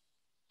course.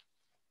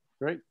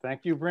 Great.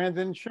 Thank you,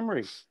 Brandon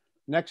Shimri.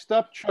 Next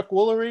up, Chuck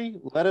Woolery.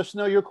 Let us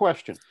know your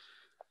question.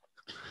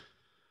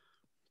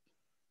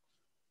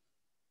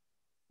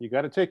 You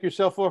got to take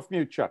yourself off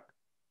mute, Chuck.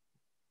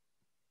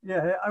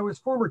 Yeah, I was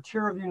former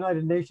chair of the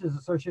United Nations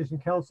Association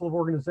Council of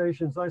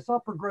Organizations. I saw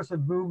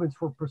progressive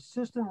movements were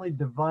persistently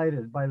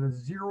divided by the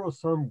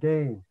zero-sum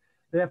game.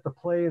 They have to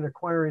play in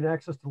acquiring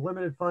access to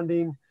limited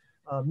funding,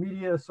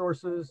 media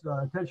sources,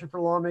 attention for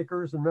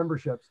lawmakers, and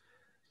memberships.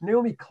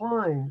 Naomi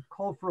Klein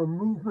called for a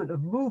movement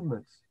of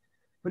movements,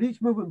 but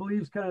each movement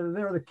believes kind of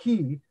they're the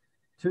key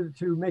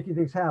to making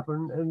things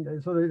happen,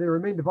 and so they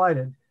remain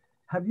divided.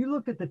 Have you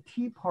looked at the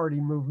Tea Party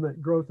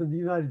movement growth in the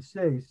United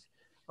States?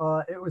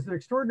 It was an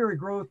extraordinary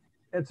growth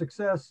and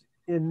success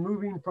in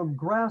moving from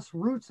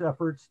grassroots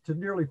efforts to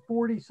nearly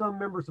 40-some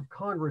members of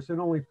Congress in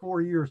only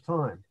 4 years'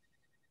 time.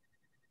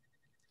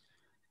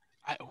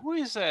 Who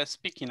is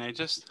speaking? I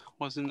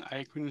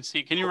couldn't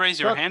see. Can you raise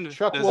your hand?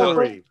 Chuck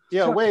Woolery.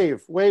 Yeah, Chuck.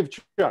 Wave,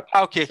 Chuck.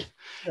 Okay.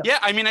 Yeah,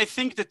 I mean, I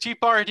think the Tea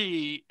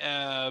Party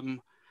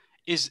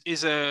is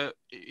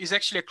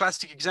actually a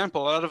classic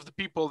example. A lot of the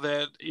people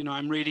that,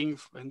 I'm reading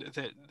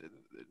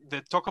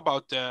that talk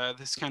about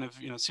this kind of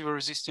civil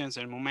resistance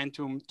and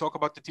momentum talk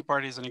about the Tea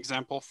Party as an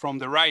example from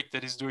the right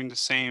that is doing the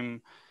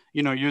same,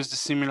 use the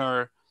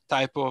similar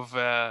type of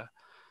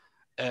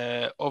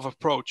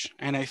approach.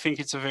 And I think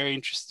it's a very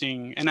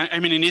interesting, and I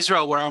mean in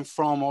Israel where I'm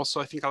from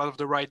also, I think a lot of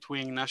the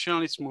right-wing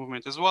nationalist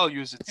movement as well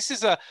use it.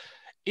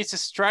 It's a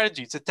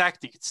strategy, it's a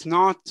tactic, it's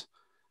not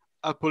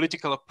a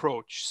political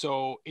approach.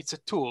 So it's a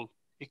tool.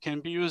 It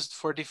can be used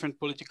for different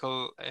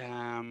political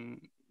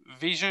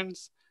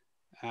visions.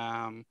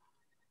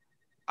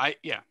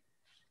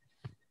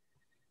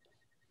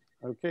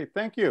 Okay,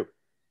 thank you.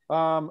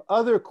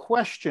 Other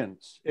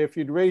questions? If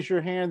you'd raise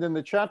your hand in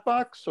the chat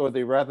box or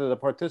the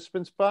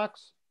participants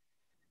box.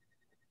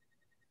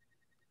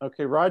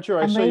 Okay, Roger,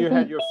 I saw you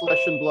had your flesh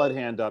and blood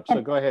hand up,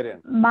 so go ahead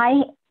in.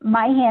 My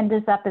hand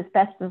is up as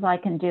best as I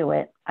can do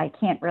it. I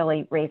can't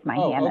really raise my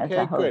hand as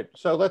a host. Okay, good.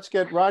 So let's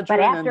get Roger but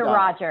in. But after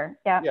Roger,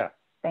 yeah.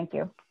 Thank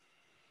you.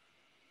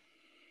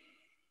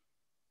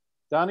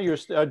 Donna,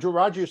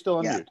 Roger, you're still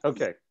on mute.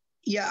 Okay.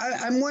 Yeah,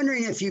 I'm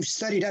wondering if you've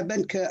studied, I've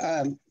been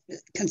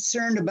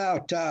concerned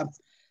about the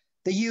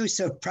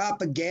use of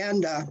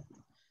propaganda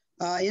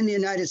in the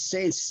United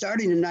States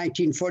starting in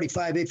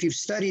 1945, if you've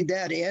studied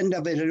that end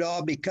of it at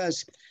all,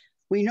 because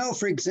we know,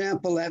 for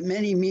example, that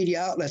many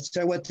media outlets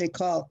are what they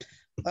call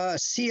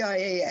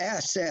CIA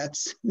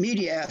assets,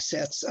 media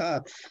assets.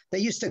 They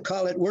used to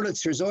call it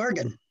Wurlitzer's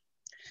organ.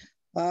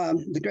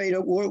 The great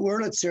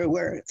Wurlitzer,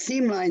 where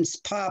theme lines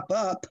pop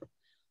up.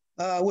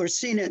 We're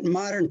seeing it in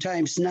modern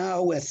times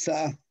now with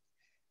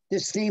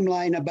this theme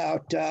line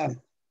about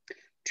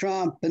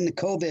Trump and the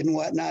COVID and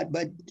whatnot.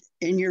 But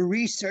in your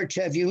research,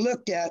 have you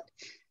looked at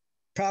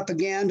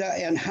propaganda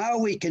and how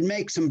we can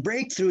make some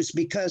breakthroughs?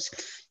 Because,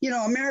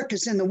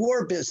 America's in the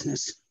war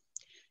business.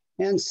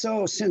 And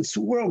so since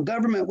world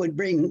government would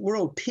bring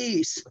world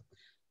peace,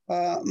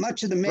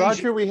 much of the major—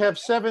 Roger, we have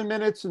 7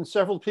 minutes and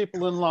several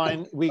people in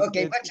line. Much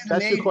of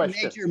the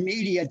major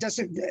media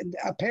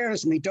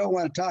apparently don't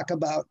want to talk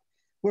about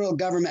world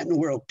government and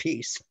world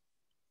peace.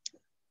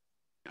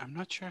 I'm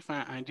not sure if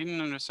I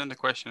didn't understand the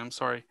question. I'm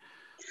sorry.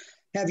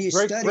 Have you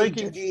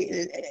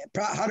studied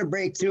how to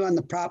break through on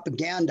the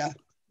propaganda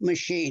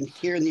machine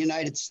here in the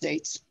United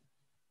States?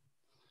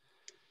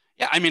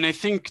 Yeah, I mean, I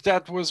think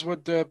that was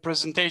what the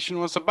presentation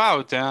was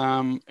about.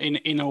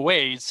 In a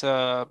way, it's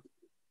I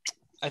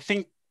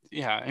think,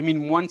 yeah, I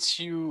mean, once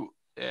you,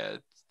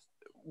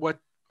 what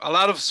a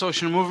lot of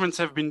social movements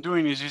have been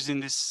doing is using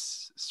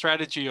this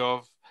strategy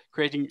of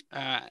creating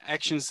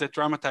actions that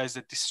dramatize,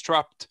 that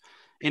disrupt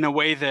in a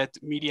way that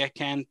media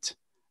can't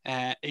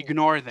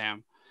ignore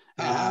them.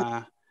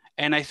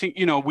 And I think,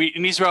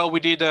 in Israel, we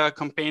did a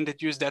campaign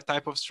that used that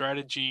type of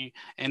strategy.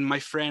 And my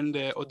friend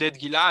Oded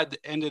Gilad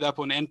ended up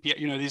on NPR,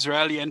 the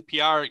Israeli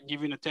NPR,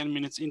 giving a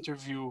 10-minute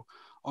interview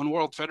on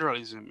world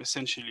federalism,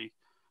 essentially.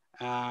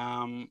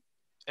 And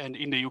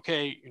in the UK,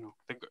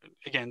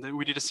 again,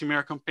 we did a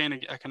similar campaign,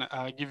 I can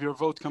give your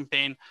vote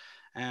campaign,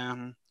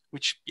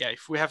 which, yeah,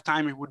 if we have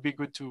time, it would be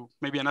good to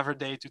maybe another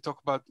day to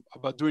talk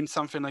about doing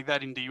something like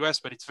that in the US,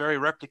 but it's very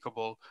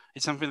replicable.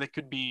 It's something that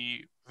could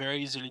be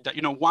very easily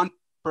done.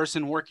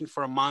 person working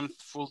for a month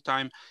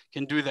full-time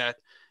can do that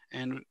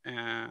and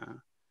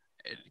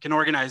can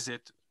organize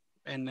it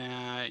and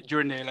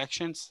during the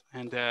elections.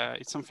 And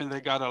it's something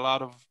that got a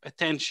lot of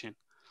attention.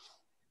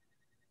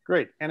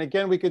 Great. And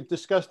again, we could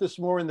discuss this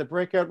more in the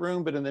breakout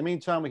room, but in the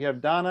meantime, we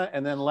have Donna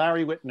and then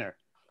Larry Whitner.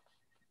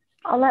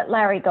 I'll let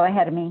Larry go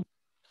ahead of me.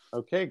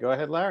 Okay, go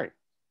ahead, Larry.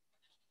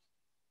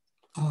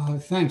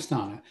 Thanks,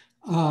 Donna.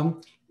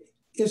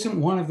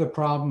 Isn't one of the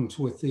problems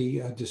with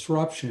the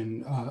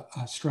disruption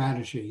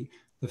strategy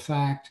the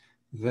fact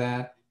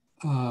that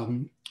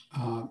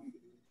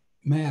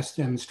mass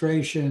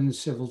demonstrations,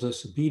 civil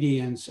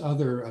disobedience,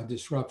 other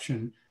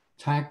disruption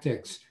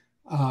tactics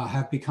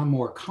have become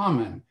more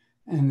common,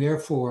 and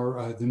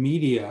therefore the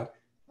media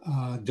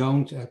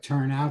don't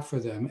turn out for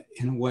them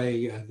in a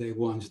way they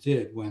once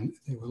did when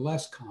they were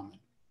less common?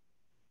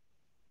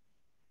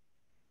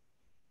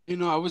 You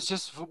know, I was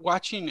just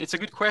watching, it's a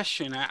good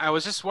question. I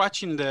was just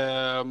watching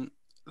the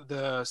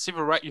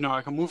civil right, you know,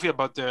 like a movie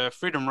about the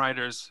freedom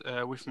riders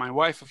with my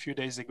wife a few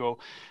days ago.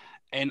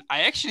 And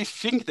I actually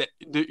think that,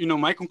 you know,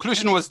 my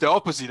conclusion was the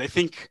opposite. I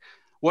think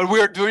what we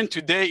are doing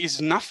today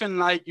is nothing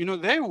like, you know,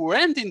 they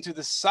went into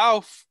the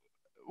South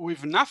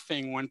with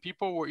nothing when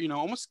people were, you know,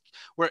 almost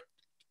were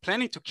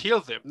planning to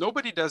kill them.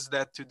 Nobody does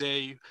that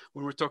today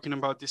when we're talking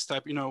about this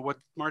type, you know, what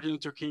Martin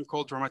Luther King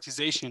called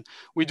dramatization.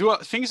 We do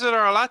things that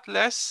are a lot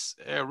less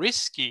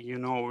risky, you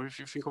know, if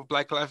you think of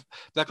Black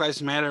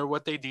Lives Matter,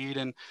 what they did,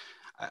 and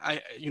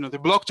you know, they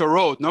blocked a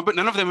road. No, but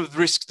none of them have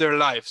risked their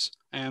lives.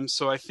 And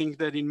so I think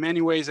that in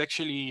many ways,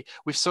 actually,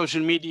 with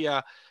social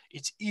media,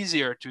 it's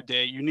easier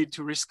today. You need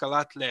to risk a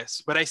lot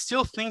less. But I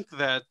still think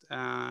that,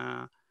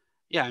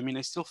 yeah, I mean,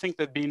 I still think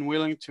that being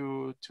willing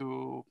to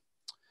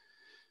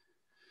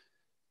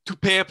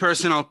pay a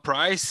personal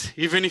price,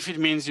 even if it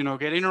means, you know,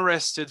 getting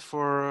arrested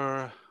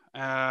for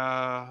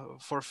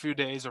a few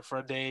days or for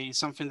a day, is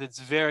something that's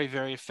very,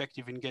 very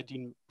effective in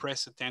getting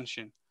press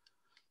attention.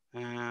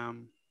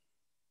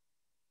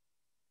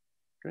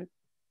 Great,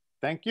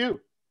 thank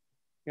you.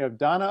 We have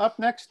Donna up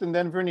next and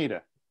then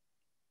Vernita.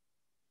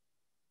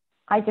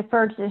 I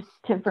defer to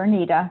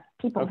Vernita.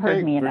 People okay,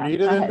 heard me enough.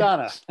 Vernita then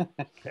Donna.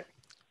 Okay.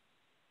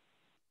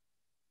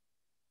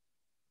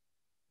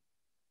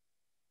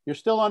 You're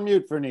still on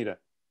mute, Vernita.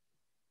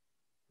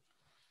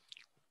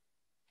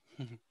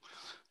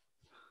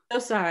 So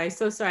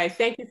sorry.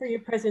 Thank you for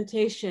your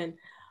presentation.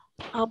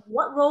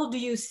 What role do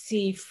you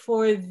see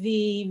for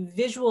the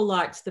visual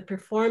arts, the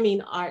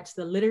performing arts,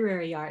 the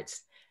literary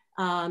arts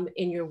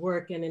in your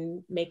work and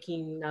in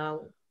making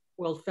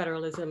world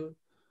federalism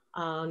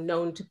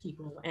known to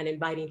people and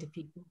inviting to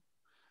people?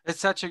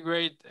 It's such a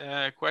great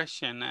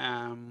question.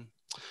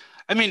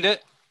 I mean,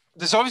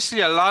 there's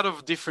obviously a lot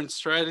of different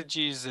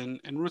strategies and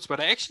routes, but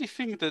I actually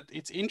think that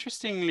it's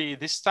interestingly,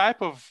 this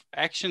type of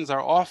actions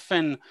are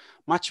often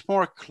much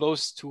more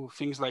close to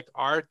things like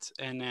art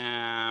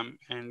and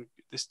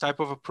this type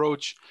of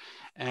approach.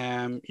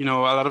 You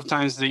know, a lot of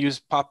times they use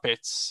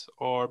puppets,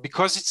 or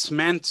because it's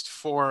meant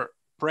for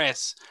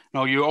press. You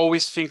know, you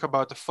always think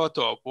about the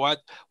photo.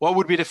 What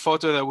would be the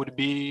photo that would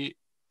be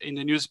in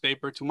the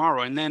newspaper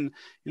tomorrow? And then,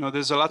 you know,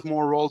 there's a lot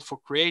more role for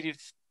creative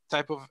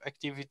type of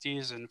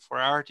activities and for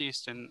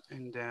artists and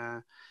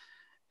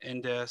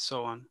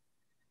so on.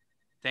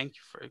 Thank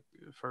you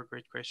for a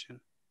great question.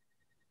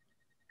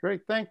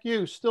 Great, thank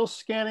you. Still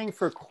scanning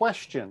for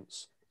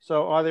questions.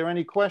 So are there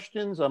any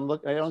questions? I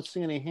don't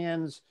see any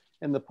hands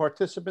in the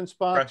participants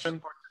box.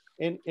 Question.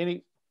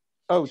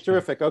 Oh,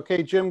 terrific.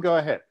 Okay, Jim, go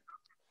ahead.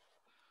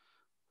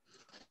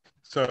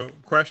 So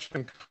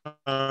question,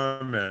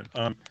 comment.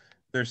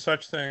 There's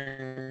such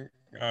thing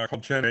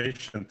called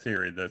generation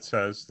theory that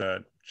says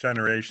that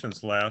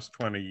generations last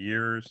 20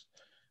 years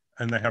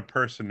and they have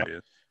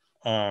personalities.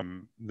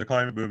 The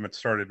climate movement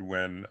started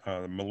when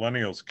the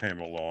millennials came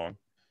along,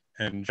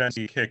 and Gen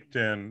Z kicked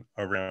in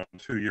around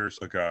 2 years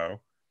ago.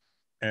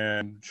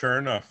 And sure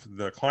enough,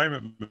 the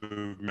climate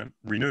movement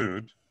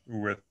renewed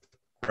with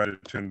Greta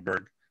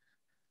Thunberg,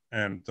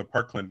 and the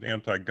Parkland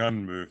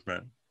anti-gun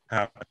movement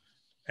happened.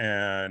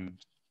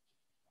 And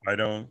I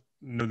don't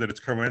know that it's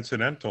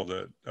coincidental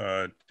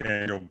that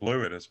Daniel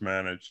Blewett has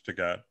managed to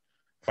get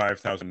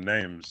 5,000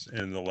 names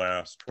in the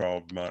last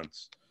 12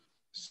 months.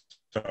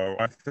 So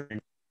I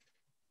think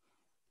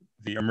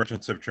the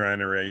emergence of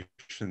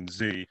Generation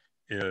Z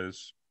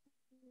is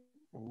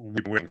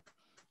we've been waiting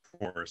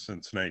for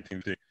since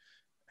 1950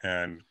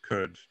 and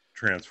could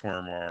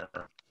transform our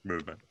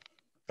movement.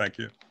 Thank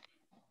you.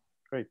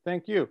 Great,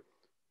 thank you.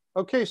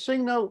 Okay,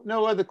 seeing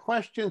no other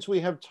questions, we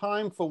have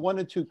time for 1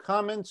 or 2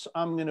 comments.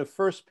 I'm going to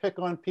first pick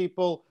on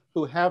people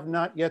who have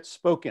not yet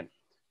spoken.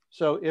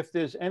 So if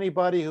there's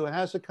anybody who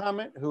has a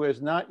comment who has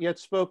not yet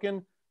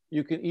spoken,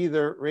 you can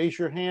either raise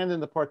your hand in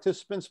the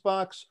participants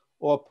box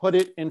or put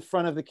it in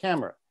front of the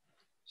camera.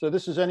 So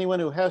this is anyone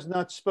who has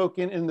not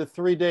spoken in the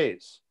 3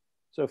 days.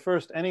 So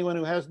first, anyone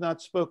who has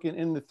not spoken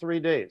in the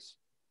 3 days.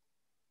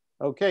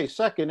 Okay,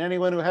 second,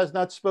 anyone who has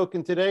not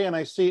spoken today, and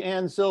I see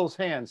Ann Zill's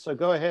hand, so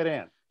go ahead,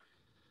 Ann.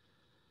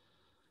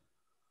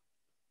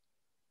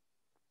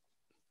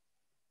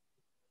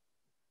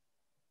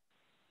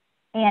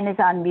 Anne is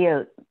on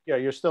mute. Yeah,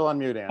 you're still on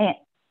mute, Anne.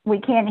 We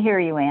can't hear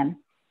you, Anne.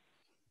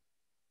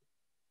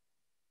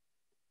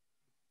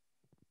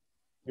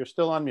 You're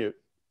still on mute.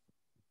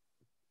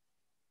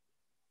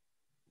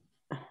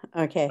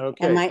 Okay.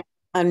 Okay. Am I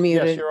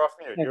unmuted? Yes, you're off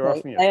mute. Okay. You're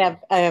off mute.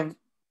 I have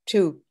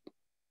two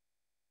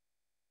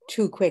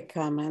quick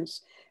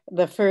comments.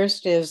 The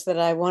first is that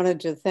I wanted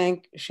to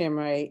thank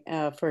Shimri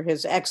for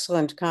his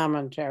excellent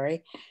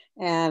commentary,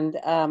 and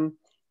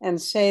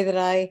say that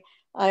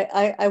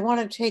I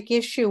want to take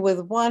issue with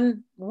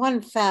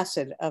one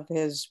facet of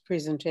his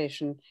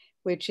presentation,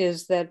 which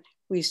is that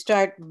we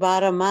start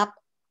bottom up,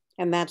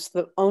 and that's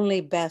the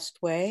only best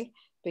way,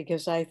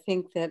 because I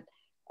think that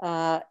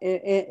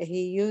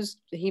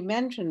he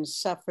mentioned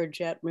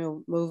suffragette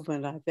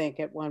movement, I think,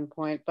 at one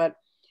point, but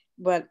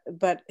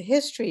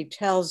history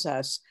tells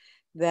us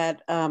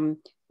that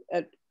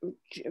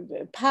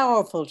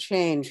powerful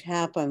change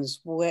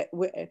happens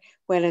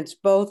when it's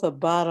both a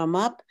bottom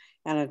up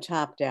and a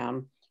top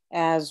down,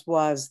 as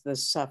was the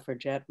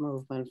suffragette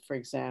movement, for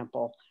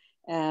example.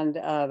 And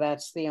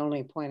that's the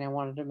only point I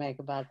wanted to make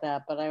about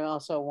that. But I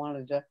also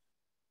wanted to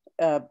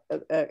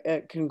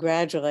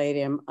congratulate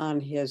him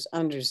on his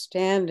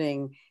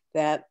understanding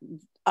that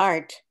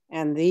art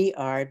and the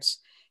arts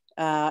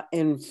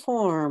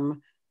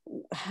inform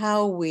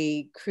how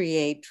we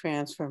create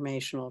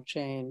transformational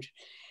change.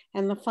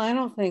 And the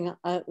final thing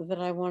that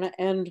I want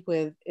to end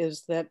with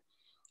is that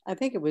I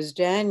think it was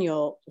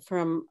Daniel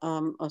from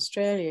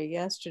Australia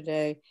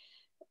yesterday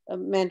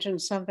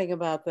mentioned something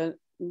about the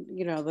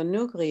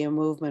nuclear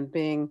movement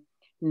being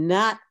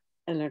not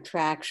an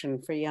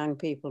attraction for young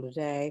people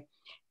today.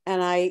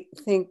 And I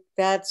think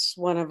that's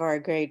one of our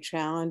great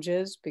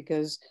challenges,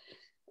 because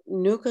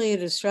nuclear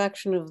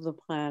destruction of the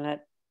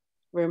planet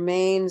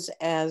remains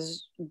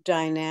as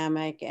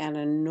dynamic and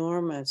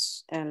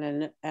enormous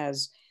and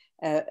as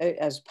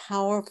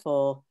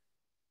powerful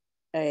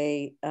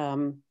a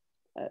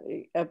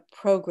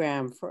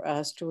program for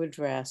us to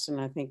address. And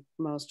I think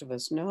most of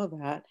us know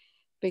that,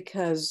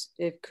 because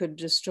it could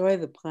destroy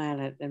the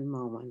planet in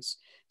moments.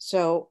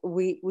 So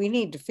we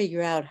need to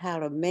figure out how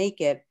to make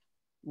it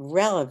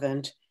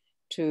relevant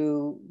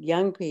to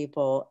young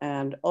people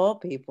and all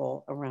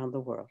people around the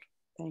world.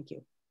 Thank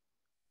you.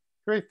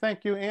 Great,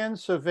 thank you, Anne.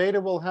 So Veda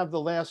will have the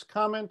last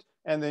comment,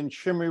 and then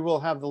Shimri will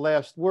have the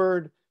last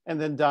word, and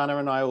then Donna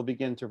and I will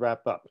begin to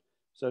wrap up.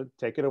 So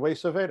take it away,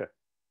 Saveda.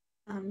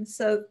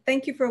 So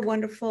thank you for a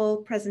wonderful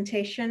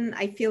presentation.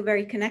 I feel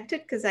very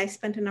connected because I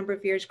spent a number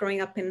of years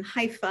growing up in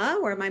Haifa,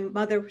 where my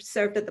mother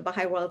served at the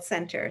Baha'i World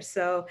Center.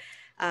 So,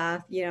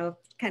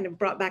 kind of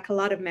brought back a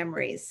lot of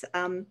memories.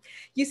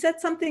 You said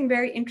something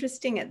very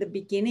interesting at the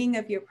beginning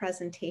of your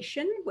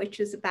presentation, which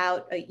is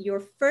about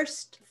your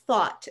first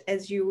thought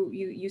as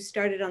you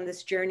started on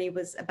this journey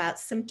was about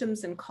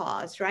symptoms and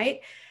cause,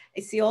 right? I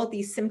see all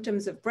these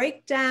symptoms of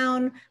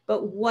breakdown,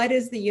 but what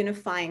is the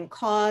unifying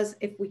cause?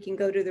 If we can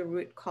go to the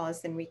root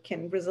cause, then we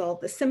can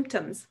resolve the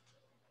symptoms.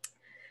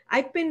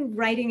 I've been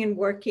writing and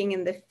working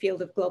in the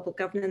field of global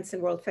governance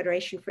and World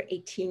Federation for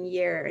 18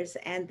 years.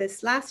 And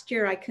this last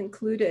year I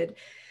concluded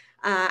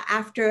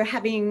after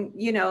having,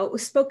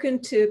 spoken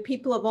to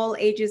people of all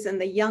ages, and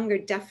the young are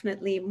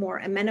definitely more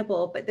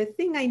amenable. But the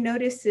thing I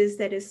notice is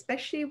that,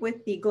 especially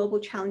with the global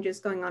challenges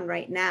going on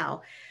right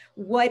now,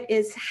 what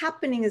is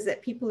happening is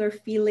that people are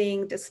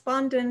feeling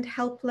despondent,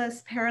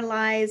 helpless,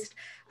 paralyzed,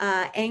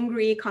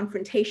 angry,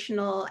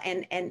 confrontational,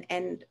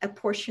 and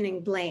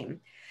apportioning blame.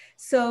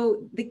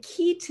 So the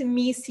key to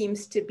me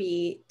seems to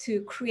be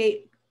to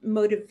create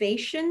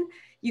motivation.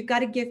 You've got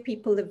to give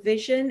people a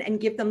vision and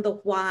give them the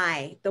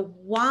why. The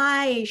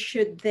why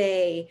should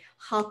they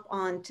hop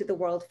onto the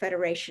World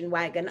Federation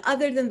wagon,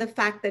 other than the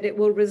fact that it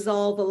will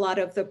resolve a lot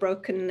of the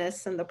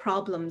brokenness and the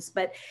problems.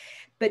 But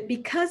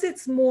because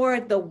it's more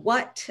the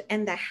what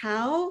and the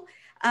how,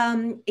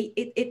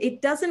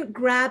 it doesn't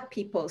grab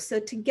people. So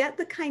to get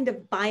the kind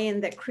of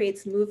buy-in that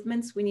creates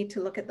movements, we need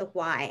to look at the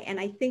why. And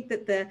I think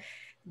that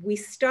we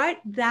start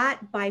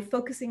that by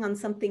focusing on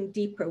something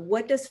deeper.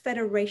 What does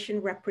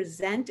federation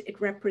represent? It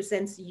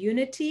represents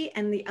unity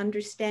and the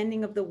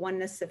understanding of the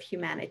oneness of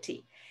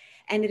humanity.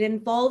 And it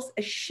involves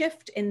a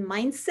shift in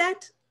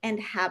mindset and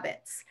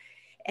habits.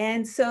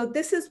 And so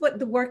this is what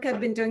the work I've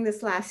been doing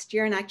this last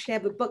year. And actually I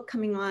have a book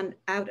coming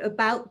out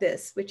about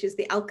this, which is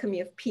The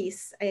Alchemy of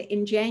Peace,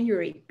 in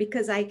January,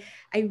 because I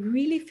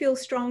really feel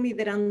strongly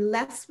that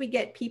unless we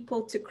get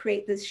people to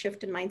create this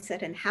shift in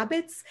mindset and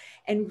habits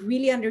and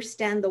really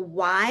understand the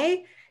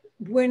why,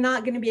 we're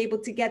not going to be able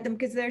to get them,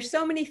 because there's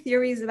so many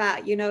theories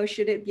about,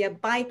 should it be a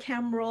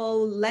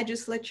bicameral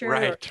legislature,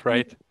 right,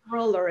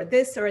 or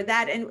this or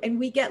that, and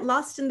we get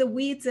lost in the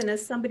weeds. And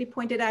as somebody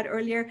pointed out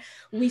earlier,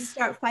 we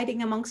start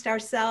fighting amongst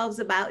ourselves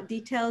about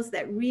details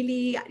that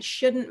really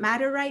shouldn't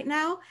matter right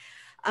now.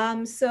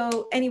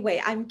 So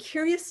anyway, I'm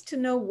curious to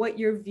know what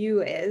your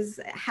view is,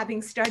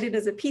 having started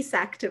as a peace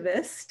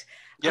activist,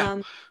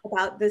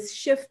 about this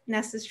shift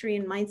necessary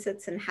in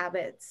mindsets and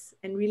habits,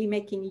 and really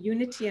making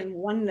unity and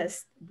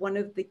oneness one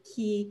of the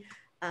key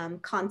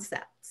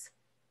concepts.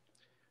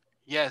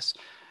 Yes.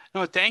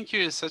 No, thank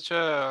you. It's such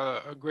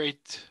a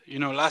great,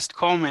 last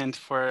comment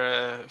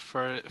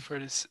for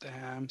this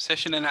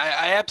session, and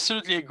I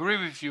absolutely agree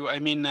with you. I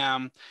mean,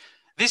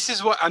 this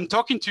is what I'm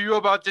talking to you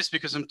about this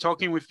because I'm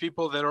talking with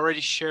people that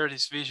already share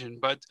this vision.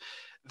 But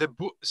the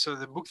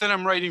book that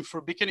I'm writing for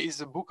Beacon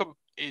is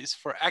is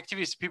for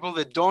activists, people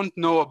that don't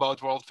know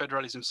about world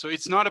federalism. So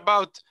it's not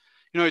about,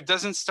 it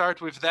doesn't start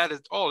with that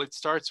at all. It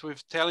starts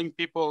with telling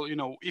people,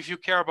 if you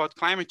care about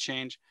climate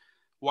change,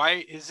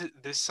 why is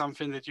this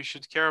something that you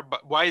should care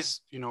about? Why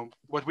is,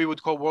 what we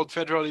would call world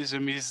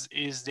federalism is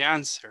the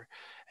answer.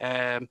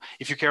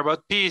 If you care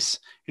about peace,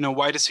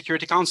 why the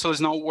Security Council is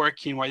not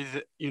working, why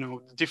the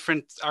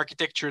different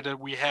architecture that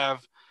we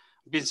have,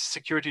 business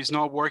security is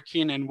not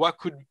working, and what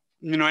could,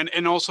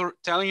 and also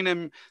telling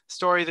them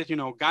story that,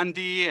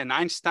 Gandhi and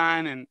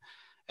Einstein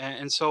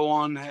and so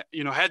on,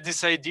 had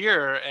this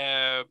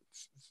idea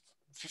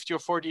 50 or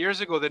 40 years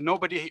ago that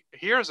nobody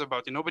hears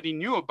about it, nobody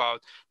knew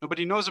about,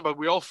 nobody knows about,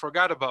 we all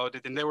forgot about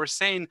it. And they were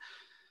saying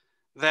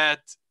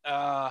that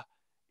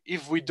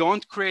if we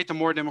don't create a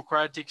more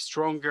democratic,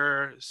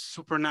 stronger,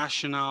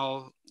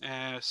 supranational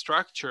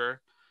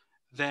structure,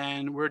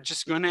 then we're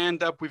just going to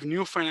end up with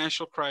new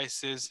financial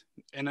crisis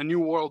and a new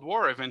world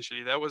war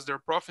eventually. That was their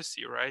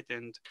prophecy, right?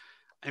 And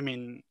I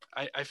mean,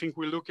 I think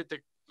we look at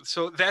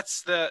so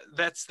that's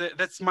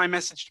my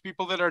message to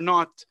people that are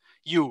not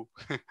you.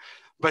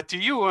 But to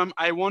you,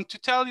 I want to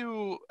tell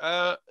you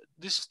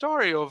this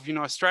story of,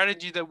 a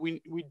strategy that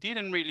we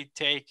didn't really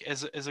take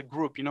as a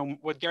group.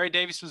 What Gary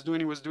Davis was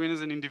doing, he was doing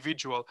as an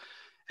individual.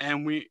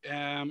 And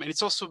and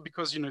it's also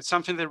because, it's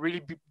something that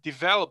really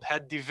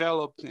had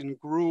developed and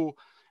grew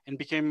and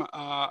became,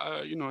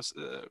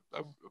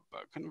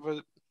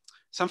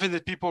 something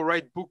that people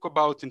write book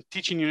about and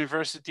teach in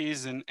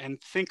universities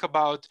and think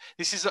about.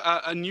 This is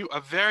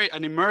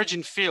an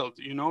emerging field.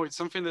 It's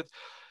something that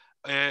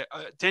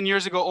 10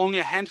 years ago, only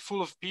a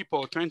handful of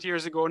people, 20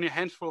 years ago, only a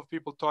handful of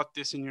people taught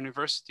this in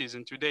universities,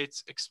 and today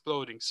it's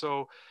exploding.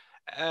 So,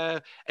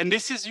 and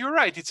you're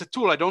right, it's a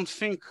tool.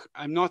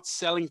 I'm not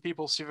selling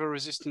people civil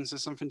resistance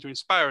as something to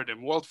inspire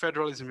them. World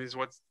federalism is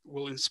what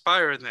will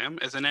inspire them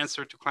as an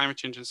answer to climate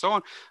change and so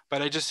on.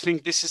 But I just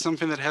think this is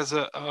something that has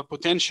a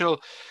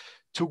potential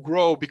to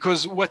grow,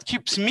 because what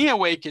keeps me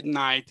awake at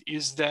night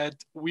is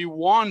that we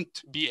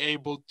won't be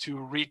able to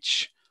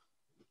reach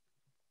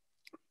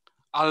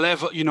a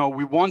level,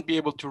 we won't be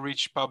able to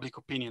reach public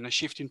opinion, a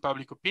shift in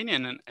public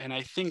opinion. And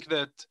I think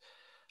that,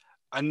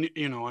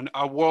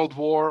 a world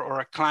war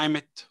or a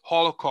climate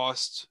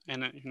holocaust,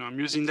 and, I'm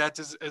using that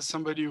as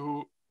somebody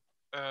who,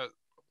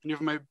 many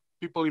of my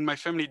people in my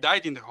family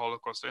died in the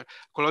Holocaust.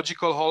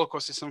 Ecological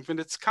holocaust is something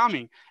that's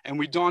coming, and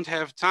we don't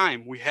have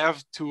time. We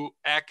have to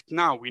act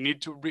now. We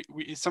need to,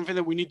 it's something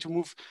that we need to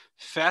move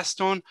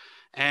fast on,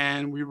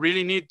 and we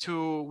really need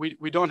to,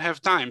 we don't have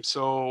time.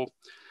 So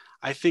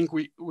I think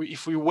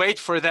if we wait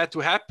for that to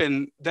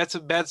happen, that's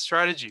a bad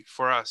strategy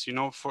for us,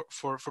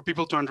 for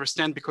people to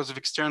understand because of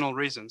external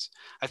reasons.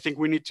 I think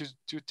we need to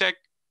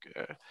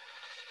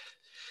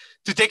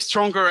take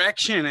stronger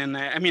action. And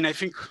I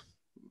think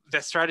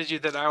that strategy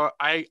that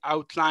I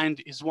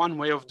outlined is one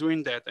way of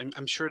doing that.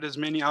 I'm sure there's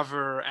many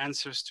other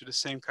answers to the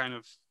same kind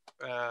of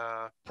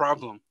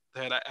problem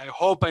that I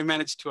hope I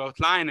managed to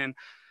outline. And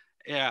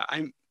yeah,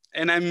 I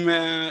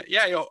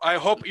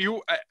hope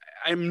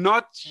I'm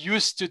not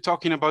used to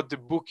talking about the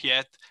book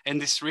yet and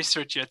this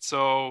research yet.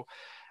 So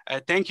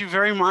thank you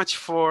very much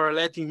for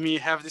letting me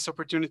have this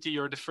opportunity.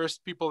 You're the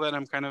first people that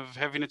I'm kind of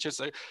having a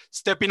chance,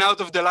 stepping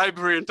out of the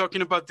library and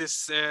talking about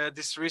this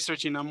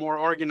research in a more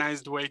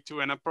organized way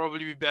too. And I'll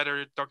probably be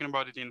better talking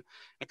about it in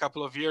a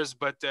couple of years.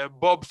 But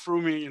Bob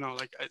threw me,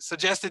 I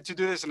suggested to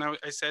do this, and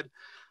I said,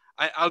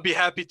 I'll be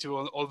happy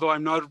to, although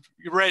I'm not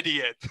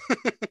ready yet.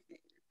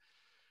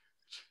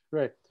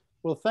 Great.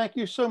 Well, thank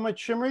you so much,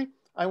 Shimri.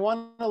 I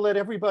want to let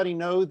everybody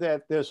know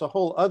that there's a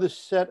whole other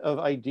set of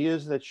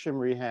ideas that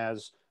Shimri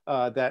has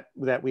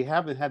that we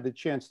haven't had the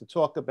chance to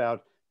talk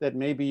about, that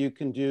maybe you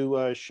can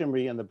do,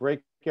 Shimri, in the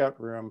breakout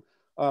room,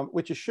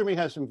 which is Shimri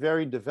has some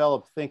very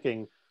developed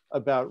thinking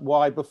about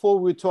why, before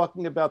we were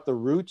talking about the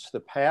routes, the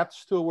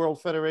paths to a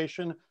world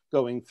federation,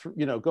 going through,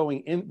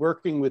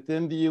 working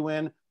within the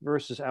UN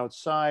versus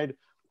outside.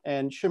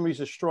 And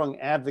Shimri's a strong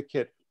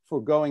advocate for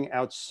going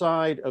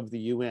outside of the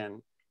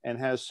UN, and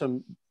has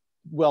some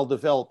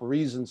well-developed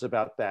reasons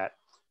about that.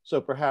 So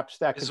perhaps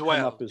that could come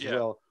up as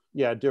well.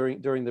 Yeah,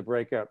 during the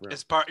breakout room.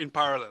 In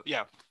parallel,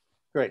 yeah.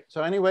 Great.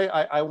 So anyway,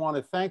 I want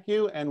to thank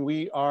you, and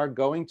we are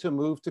going to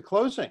move to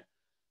closing.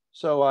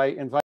 So I invite